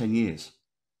last 10 years.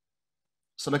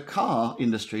 So the car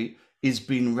industry is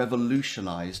being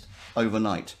revolutionized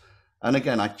overnight. And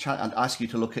again, I'd ask you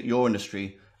to look at your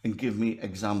industry and give me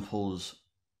examples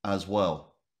as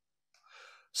well.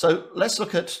 So let's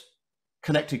look at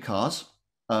connected cars.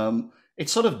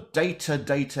 It's sort of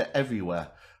data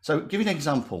everywhere. So give you an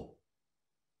example.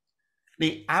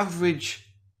 The average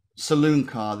saloon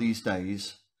car these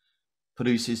days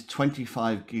produces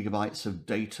 25 gigabytes of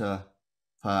data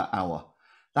per hour.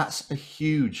 That's a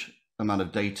huge amount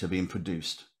of data being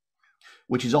produced,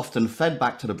 which is often fed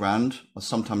back to the brand, or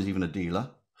sometimes even a dealer,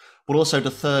 but also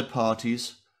to third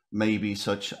parties, maybe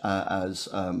such as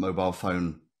mobile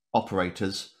phone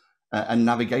operators and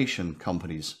navigation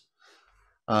companies.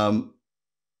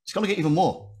 It's going to get even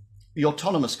more. The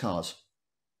autonomous cars.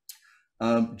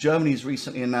 Germany's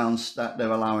recently announced that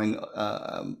they're allowing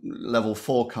level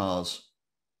 4 cars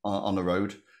on the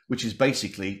road, which is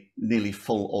basically nearly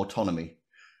full autonomy.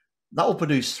 That will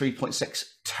produce 3.6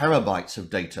 terabytes of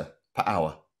data per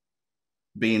hour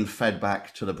being fed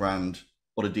back to the brand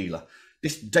or the dealer.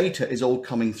 This data is all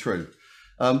coming through.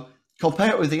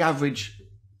 Compare it with the average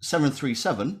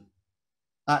 737,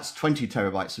 that's 20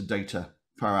 terabytes of data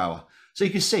per hour. So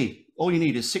you can see all you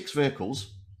need is 6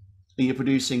 vehicles and you're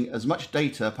producing as much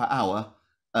data per hour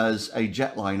as a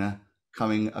jetliner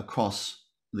coming across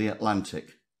the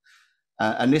Atlantic.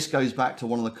 And this goes back to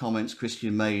one of the comments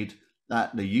Christian made,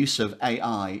 that the use of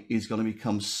AI is going to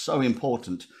become so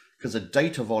important because the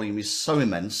data volume is so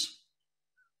immense.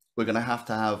 We're going to have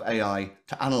AI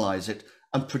to analyze it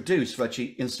and produce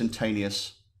virtually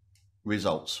instantaneous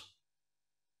results.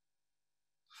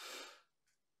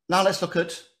 Now let's look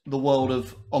at the world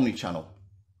of omnichannel,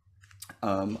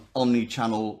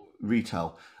 omnichannel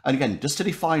retail. And again, just to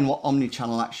define what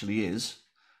omnichannel actually is,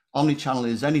 omnichannel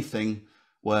is anything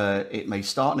where it may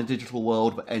start in a digital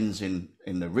world but ends in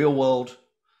the real world,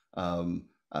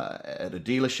 at a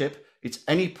dealership. It's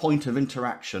any point of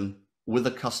interaction with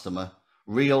a customer,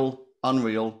 real,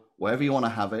 unreal, wherever you want to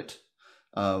have it.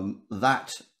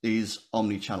 That is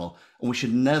omnichannel. And we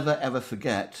should never, ever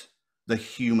forget the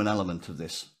human element of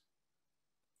this.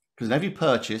 Because in every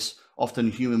purchase,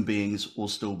 often human beings will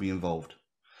still be involved.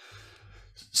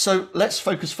 So let's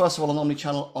focus first of all on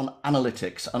omnichannel, on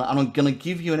analytics. And I'm going to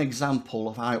give you an example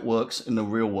of how it works in the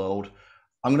real world.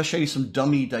 I'm going to show you some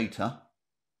dummy data,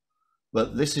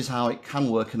 but this is how it can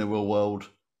work in the real world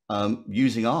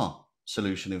using our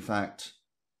solution, in fact,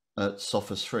 at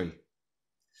Sophos 3.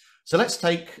 So let's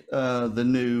take the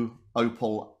new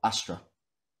Opel Astra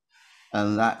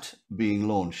and that being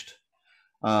launched.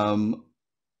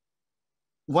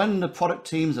 When the product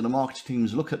teams and the marketing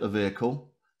teams look at the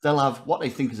vehicle, they'll have what they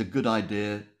think is a good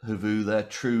idea of who their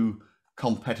true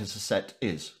competitor set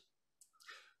is.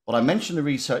 What I mentioned the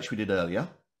research we did earlier,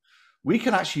 we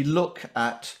can actually look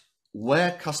at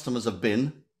where customers have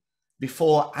been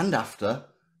before and after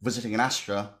visiting an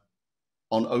Astra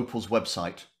on Opel's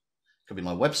website. Could be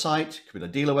my website, could be the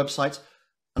dealer website,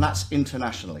 and that's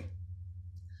internationally.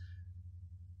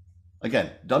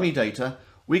 Again, dummy data,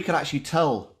 we could actually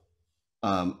tell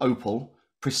Opel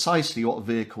precisely what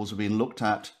vehicles are being looked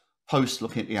at post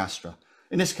looking at the Astra.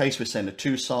 In this case, we're saying the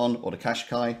Tucson or the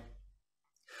Qashqai.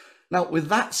 Now, with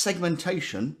that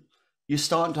segmentation, you're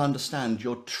starting to understand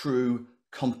your true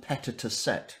competitor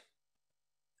set.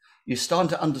 You're starting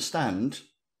to understand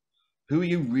who are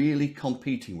you really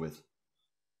competing with.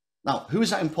 Now, who is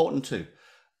that important to?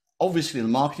 Obviously, the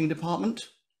marketing department,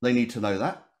 they need to know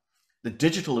that. The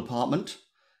digital department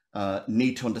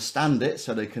need to understand it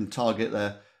so they can target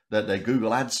their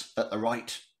Google ads at the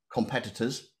right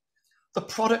competitors. The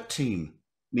product team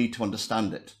need to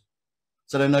understand it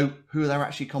so they know who they're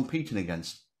actually competing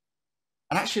against.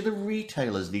 And actually the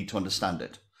retailers need to understand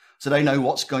it so they know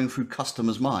what's going through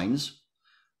customers' minds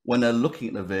when they're looking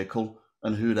at the vehicle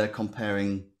and who they're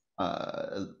comparing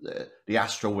the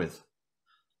Astra with.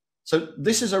 So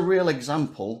this is a real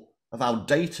example of how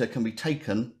data can be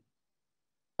taken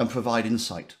and provide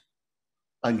insight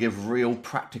and give real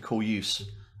practical use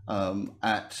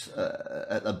at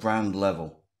a brand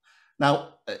level.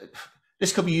 Now,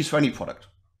 this could be used for any product.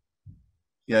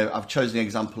 You know, I've chosen the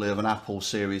example of an Apple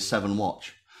Series 7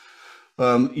 watch.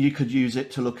 You could use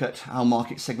it to look at how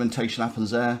market segmentation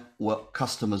happens there, what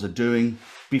customers are doing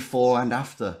before and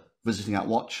after visiting that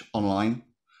watch online.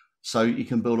 So you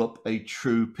can build up a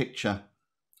true picture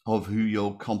of who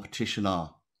your competition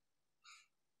are.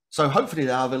 So hopefully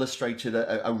I've illustrated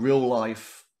a real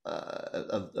life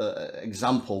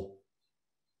example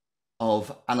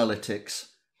of analytics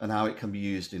and how it can be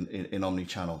used in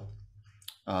omnichannel.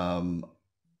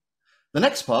 The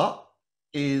next part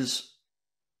is,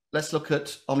 let's look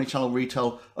at omnichannel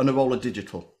retail and the role of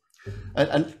digital.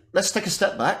 And let's take a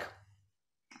step back.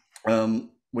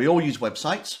 We all use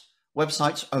websites.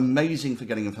 Websites are amazing for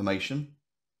getting information.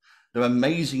 They're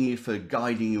amazing for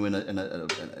guiding you in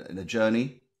a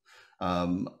journey.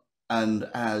 And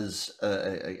as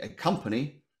a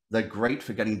company, they're great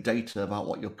for getting data about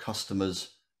what your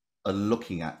customers are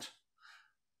looking at.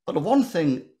 But the one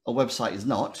thing a website is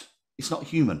not, it's not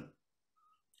human.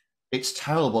 It's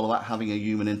terrible about having a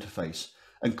human interface.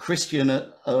 And Christian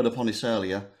heard upon this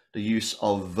earlier, the use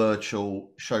of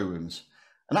virtual showrooms.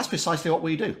 And that's precisely what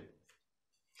we do.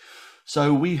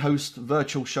 So we host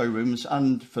virtual showrooms,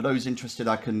 and for those interested,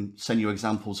 I can send you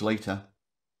examples later,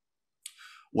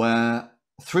 where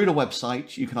through the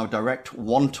website, you can have a direct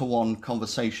one-to-one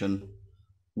conversation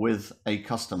with a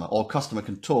customer, or a customer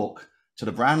can talk to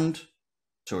the brand,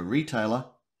 to a retailer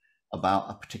about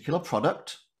a particular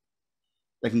product.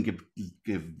 They can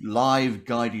give live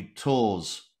guided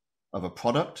tours of a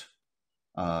product.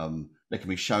 They can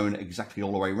be shown exactly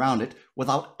all the way around it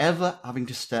without ever having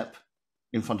to step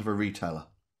in front of a retailer.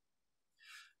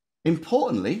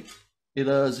 Importantly, it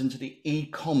errs into the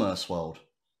e-commerce world.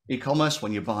 E-commerce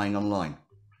when you're buying online.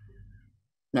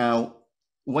 Now,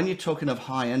 when you're talking of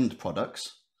high-end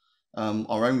products,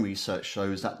 our own research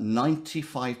shows that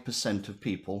 95% of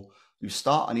people who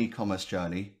start an e-commerce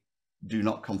journey do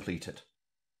not complete it.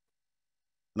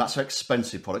 And that's for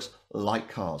expensive products like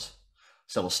cars.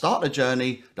 So they'll start the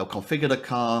journey, they'll configure the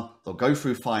car, they'll go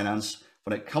through finance.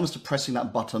 When it comes to pressing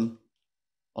that button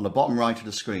on the bottom right of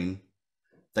the screen,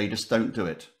 they just don't do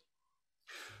it.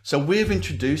 So we've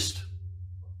introduced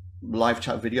live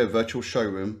chat video, virtual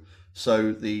showroom,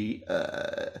 so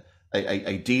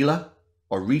a dealer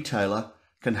or retailer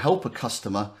can help a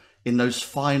customer in those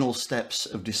final steps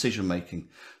of decision making,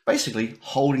 basically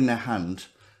holding their hand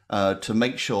to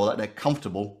make sure that they're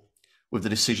comfortable with the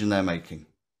decision they're making.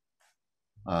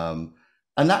 And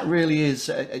that really is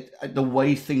the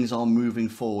way things are moving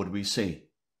forward. We see,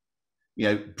 you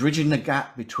know, bridging the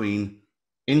gap between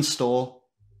in-store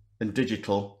and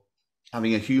digital,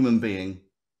 having a human being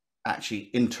actually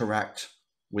interact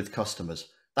with customers.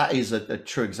 That is a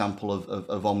true example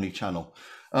of omni-channel.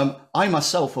 I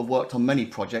myself have worked on many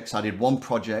projects. I did one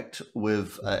project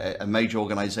with a major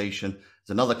organization, it's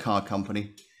another car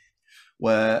company,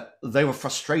 where they were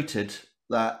frustrated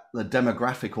that the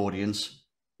demographic audience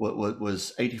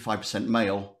was 85%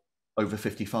 male over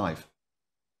 55.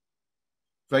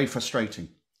 Very frustrating.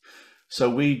 So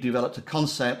we developed a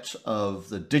concept of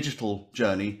the digital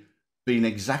journey being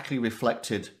exactly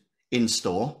reflected in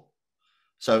store.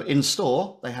 So in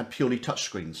store, they had purely touch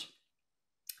screens,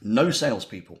 no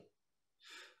salespeople.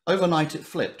 Overnight, it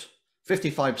flipped,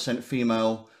 55%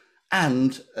 female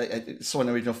and somewhere in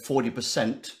the region of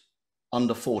 40%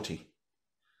 under 40.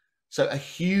 So a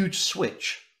huge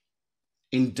switch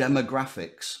in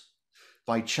demographics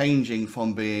by changing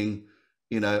from being,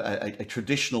 a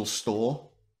traditional store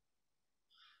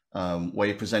where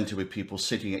you're presented with people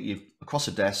sitting at you across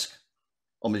a desk,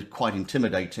 almost quite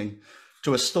intimidating,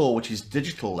 to a store which is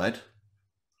digital led,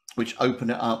 which open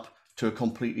it up to a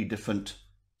completely different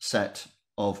set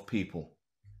of people.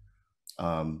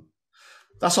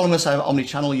 That's all I'm going to say about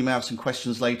omnichannel. You may have some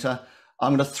questions later.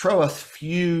 I'm going to throw a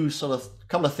few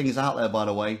couple of things out there, by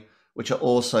the way, which are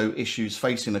also issues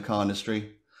facing the car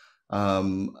industry.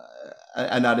 And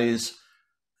that is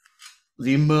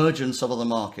the emergence of other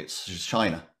markets, such as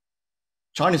China.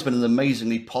 China's been an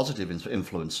amazingly positive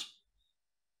influence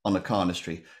on the car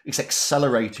industry. It's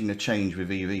accelerating the change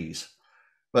with EVs.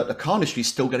 But the car industry is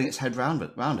still getting its head around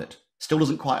it. Still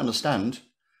doesn't quite understand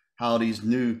how these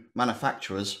new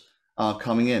manufacturers are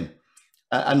coming in.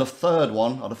 And the third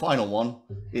one, or the final one,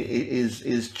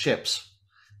 is chips.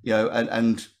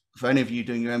 And for any of you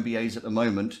doing your MBAs at the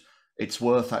moment, it's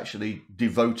worth actually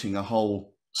devoting a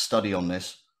whole study on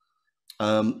this.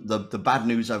 The bad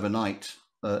news overnight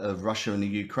of Russia and the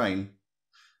Ukraine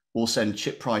will send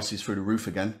chip prices through the roof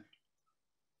again.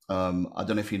 I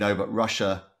don't know if you know, but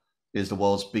Russia is the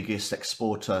world's biggest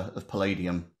exporter of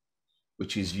palladium,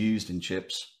 which is used in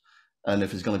chips. And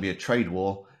if there's going to be a trade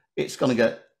war, it's going to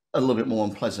get a little bit more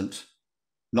unpleasant,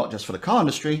 not just for the car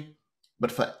industry,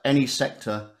 but for any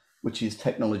sector which is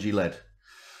technology led.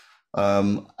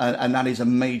 And that is a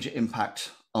major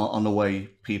impact on the way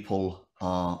people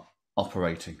are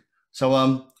operating.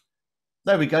 So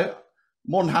there we go.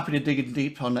 More than happy to dig in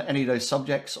deep on any of those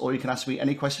subjects, or you can ask me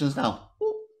any questions now.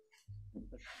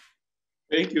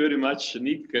 Thank you very much,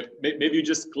 Nick. Maybe you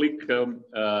just click to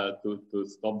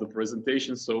stop the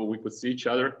presentation so we could see each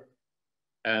other.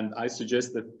 And I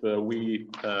suggest that we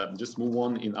just move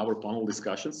on in our panel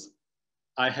discussions.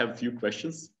 I have a few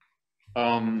questions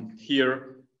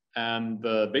here. And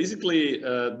basically,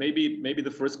 maybe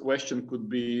the first question could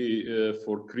be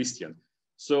for Christian.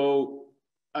 So,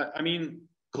 I mean,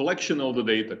 collection of the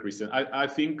data, Christian. I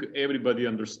think everybody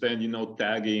understands,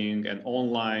 tagging and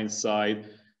online side,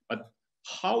 but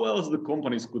how else the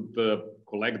companies could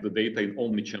collect the data in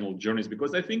omni-channel journeys?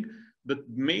 Because I think the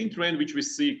main trend which we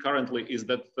see currently is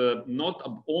that not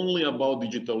only about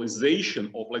digitalization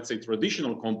of, let's say,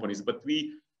 traditional companies, but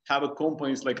we have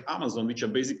companies like Amazon, which are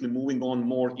basically moving on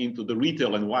more into the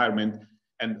retail environment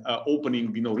and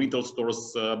opening, retail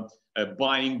stores,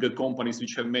 buying companies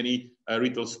which have many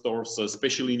retail stores,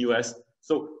 especially in US.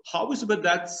 So how is it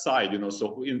that side,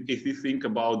 so if you think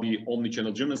about the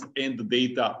omnichannel journeys and the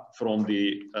data from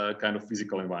the kind of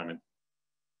physical environment?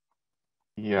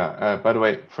 Yeah, by the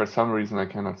way, for some reason, I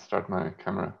cannot start my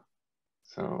camera.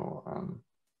 So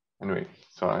anyway,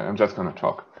 so I'm just going to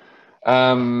talk.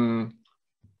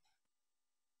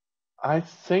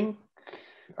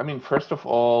 First of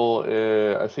all,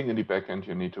 I think in the backend,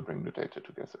 you need to bring the data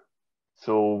together.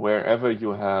 So wherever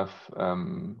you have,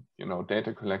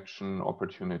 data collection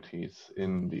opportunities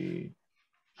in the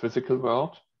physical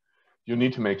world, you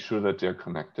need to make sure that they're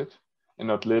connected and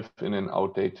not live in an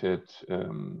outdated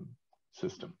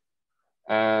system.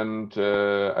 And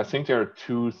I think there are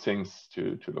two things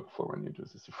to look for when you do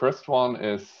this. The first one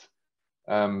is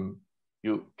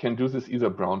you can do this either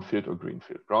brownfield or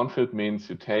greenfield. Brownfield means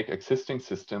you take existing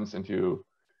systems and you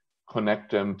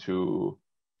connect them to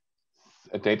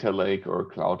a data lake or a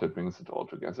cloud that brings it all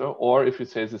together. Or if you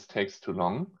say this takes too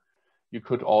long, you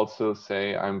could also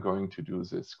say, I'm going to do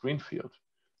this greenfield.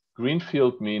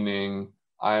 Greenfield meaning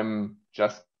I'm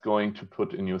just going to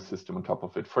put a new system on top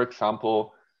of it. For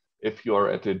example, if you're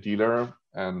at a dealer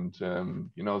and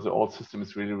the old system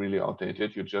is really, really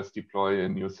outdated, you just deploy a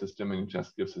new system and it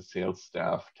just gives the sales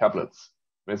staff tablets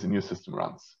where the new system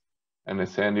runs. And they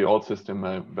say in the old system,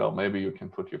 well, maybe you can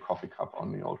put your coffee cup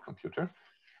on the old computer.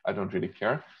 I don't really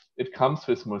care. It comes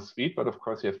with more speed, but of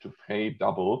course you have to pay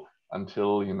double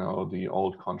until the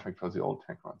old contract for the old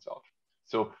tech runs out.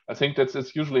 So I think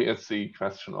it's usually the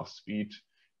question of speed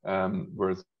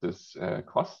versus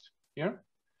cost here.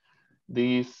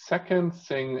 The second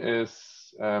thing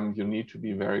is you need to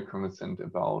be very cognizant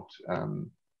about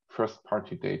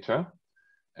first-party data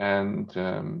and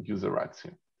user rights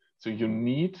here. So you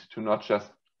need to not just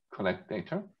collect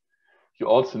data, you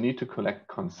also need to collect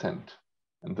consent.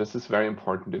 And this is very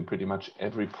important in pretty much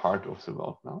every part of the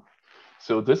world now.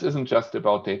 So this isn't just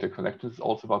about data collection, it's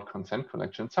also about consent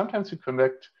collection. Sometimes you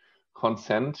collect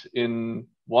consent in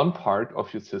one part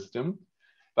of your system,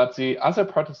 but the other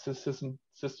part of the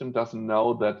system doesn't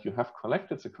know that you have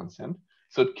collected the consent,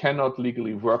 so it cannot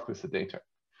legally work with the data.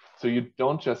 So you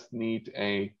don't just need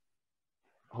a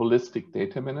holistic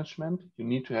data management, you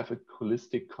need to have a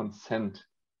holistic consent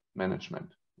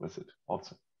management with it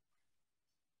also.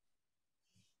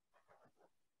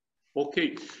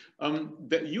 Okay,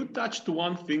 you touched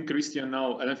one thing, Christian,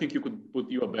 now, and I think you could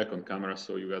put you back on camera,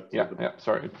 so you got. Yeah.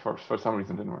 Sorry, for some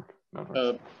reason it didn't work.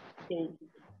 No, so,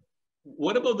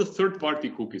 what about the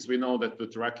third-party cookies? We know that the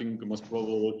tracking most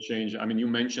probably will change. I mean, you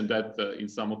mentioned that in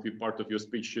some of the part of your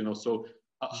speech, you know. So,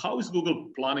 how is Google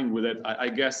planning with it? I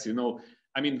guess, you know,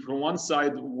 I mean, from one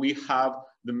side we have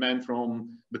demand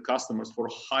from the customers for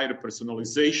higher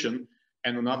personalization,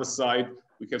 and on the other side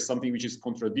we have something which is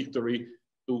contradictory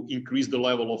to increase the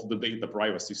level of the data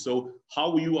privacy. So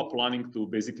how you are planning to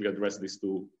basically address these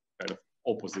two kind of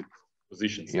opposite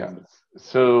positions? Yeah,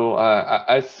 so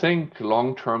I think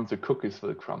long-term the cookies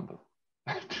will crumble.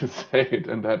 To say it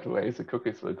in that way, the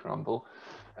cookies will crumble.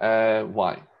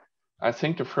 Why? I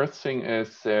think the first thing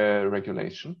is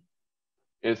regulation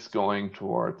is going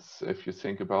towards, if you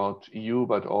think about EU,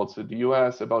 but also the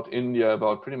US, about India,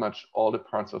 about pretty much all the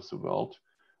parts of the world,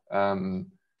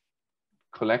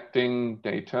 collecting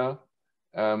data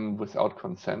without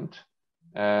consent,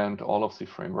 and all of the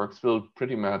frameworks will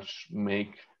pretty much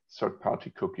make third-party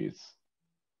cookies,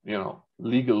 you know,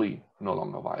 legally no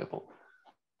longer viable.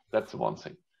 That's the one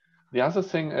thing. The other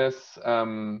thing is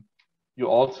you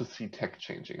also see tech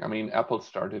changing. I mean, Apple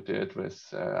started it with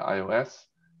iOS,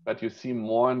 but you see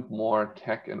more and more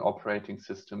tech and operating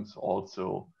systems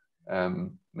also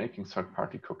making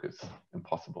third-party cookies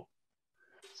impossible.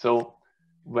 So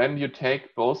when you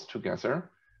take both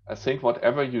together, I think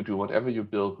whatever you do, whatever you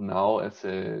build now as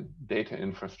a data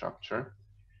infrastructure,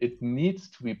 it needs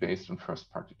to be based on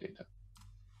first-party data.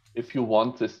 If you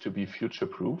want this to be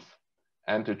future-proof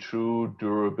and a true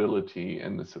durability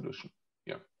in the solution.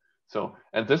 Yeah. So,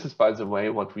 and this is, by the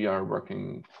way, what we are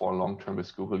working for long-term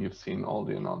with Google. You've seen all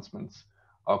the announcements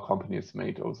our company has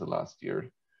made over the last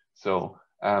year. So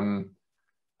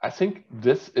I think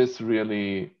this is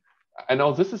really, I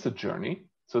know this is a journey.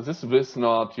 So this is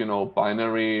not, you know,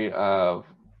 binary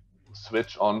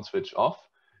switch on, switch off,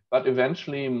 but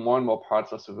eventually more and more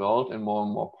parts of the world and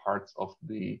more parts of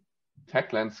the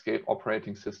tech landscape,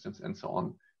 operating systems and so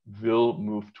on will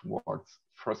move towards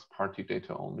first-party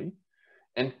data only.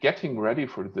 And getting ready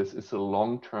for this is a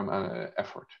long-term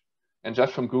effort. And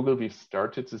just from Google, we've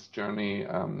started this journey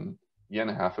a year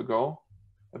and a half ago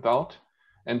about,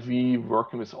 and we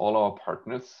working with all our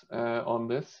partners on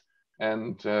this.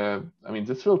 And I mean,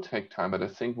 this will take time, but I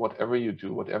think whatever you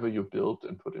do, whatever you build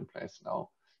and put in place now,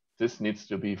 this needs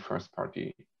to be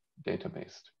first-party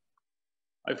data-based.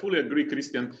 I fully agree,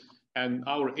 Christian. And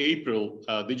our April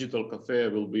Digital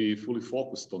Café will be fully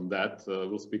focused on that.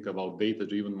 We'll speak about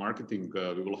data-driven marketing.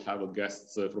 We will have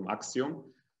guests from Axiom,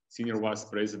 Senior Vice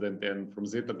President, and from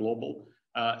Zeta Global.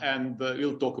 And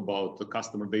we'll talk about the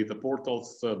customer data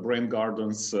portals, brand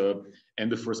gardens,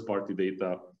 and the first-party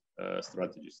data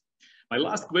strategies. My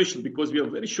last question, because we are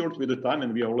very short with the time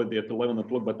and we are already at 11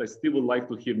 o'clock, but I still would like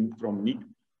to hear from Nick.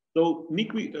 So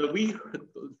Nick,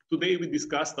 today we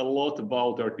discussed a lot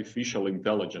about artificial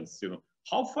intelligence. You know,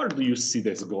 how far do you see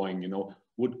this going? You know,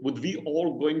 would we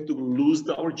all going to lose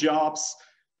our jobs,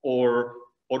 or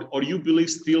you believe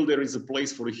still there is a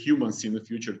place for humans in the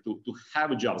future to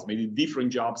have jobs, maybe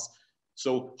different jobs?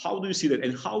 So how do you see that,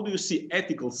 and how do you see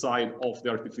ethical side of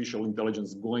the artificial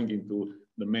intelligence going into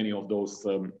the many of those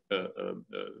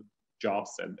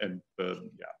jobs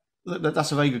yeah?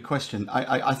 That's a very good question.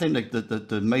 I think that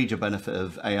the major benefit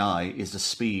of AI is the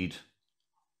speed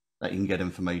that you can get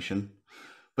information,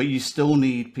 but you still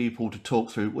need people to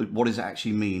talk through what does it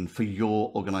actually mean for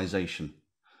your organization.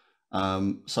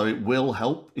 So it will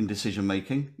help in decision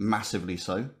making, massively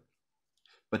so.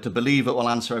 But to believe it will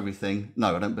answer everything,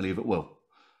 no, I don't believe it will.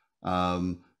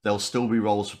 There'll still be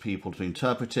roles for people to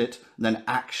interpret it and then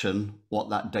action what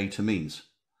that data means.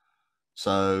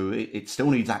 So it still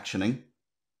needs actioning.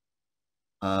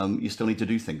 You still need to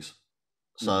do things.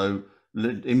 So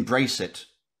embrace it,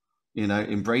 you know,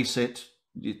 embrace it,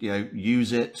 you know,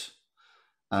 use it,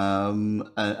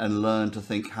 and learn to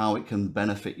think how it can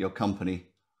benefit your company,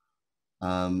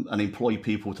 and employ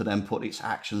people to then put its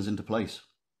actions into place.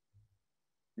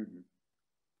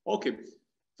 Okay,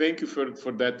 thank you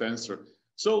for that answer.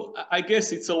 So I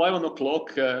guess it's 11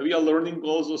 o'clock. We are learning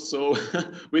also. So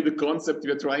with the concept,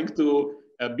 we are trying to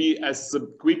be as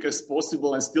quick as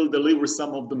possible and still deliver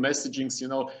some of the messagings. You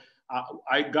know,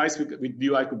 guys, with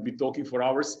you, I could be talking for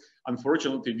hours.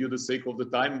 Unfortunately, due to the sake of the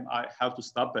time, I have to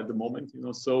stop at the moment. You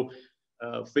know, so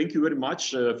thank you very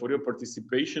much for your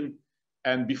participation.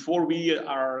 And before we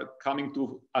are coming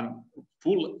to a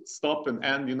full stop and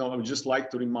end, you know, I would just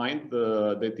like to remind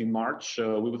that in March,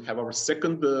 we will have our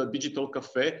second digital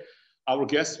cafe. Our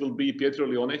guest will be Pietro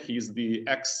Leone. He's the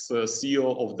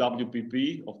ex-CEO of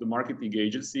WPP, of the marketing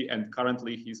agency, and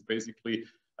currently he's basically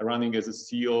running as a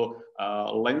CEO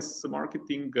Lens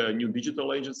Marketing, a new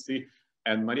digital agency.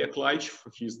 And Maria Klajc,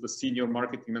 she's the senior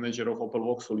marketing manager of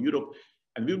Opel-Vauxhall Europe.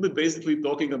 And we'll be basically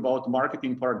talking about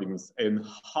marketing paradigms and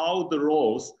how the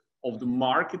roles of the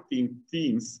marketing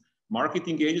teams,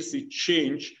 marketing agency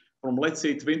change from, let's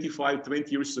say, 20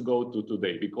 years ago to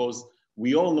today, because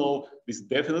we all know this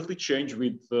definitely changed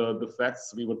with the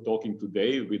facts we were talking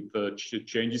today, with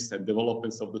changes and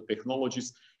developments of the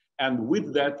technologies. And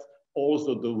with that,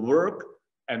 also the work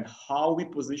and how we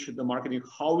position the marketing,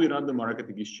 how we run the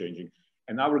marketing is changing.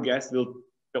 And our guest will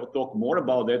talk more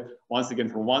about that, once again,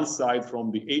 from one side,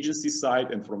 from the agency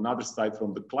side, and from another side,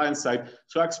 from the client side.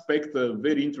 So I expect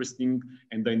very interesting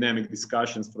and dynamic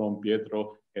discussions from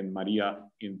Pietro and Maria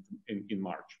in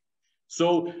March.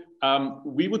 So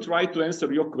we will try to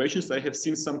answer your questions. I have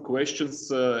seen some questions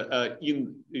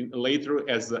later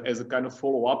as a kind of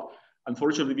follow-up.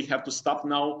 Unfortunately, we have to stop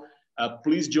now.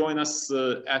 Please join us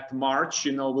at March.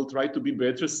 You know, we'll try to be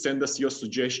better. Send us your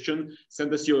suggestion.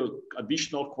 Send us your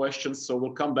additional questions. So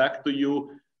we'll come back to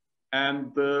you.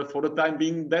 And for the time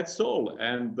being, that's all.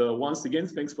 And once again,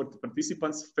 thanks for the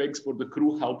participants. Thanks for the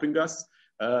crew helping us.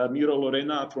 Miro,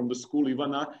 Lorena from the school,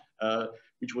 Ivana,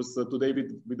 which was today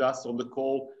with us on the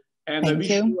call. And I wish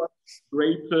you a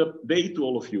great day to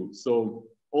all of you. So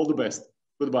all the best.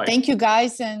 Goodbye. Thank you,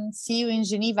 guys, and see you in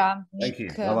Geneva. Thank you.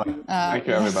 Bye-bye. Thank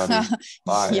you, everybody.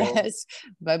 Bye. Yes.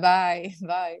 Bye-bye.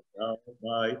 Bye.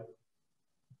 Bye.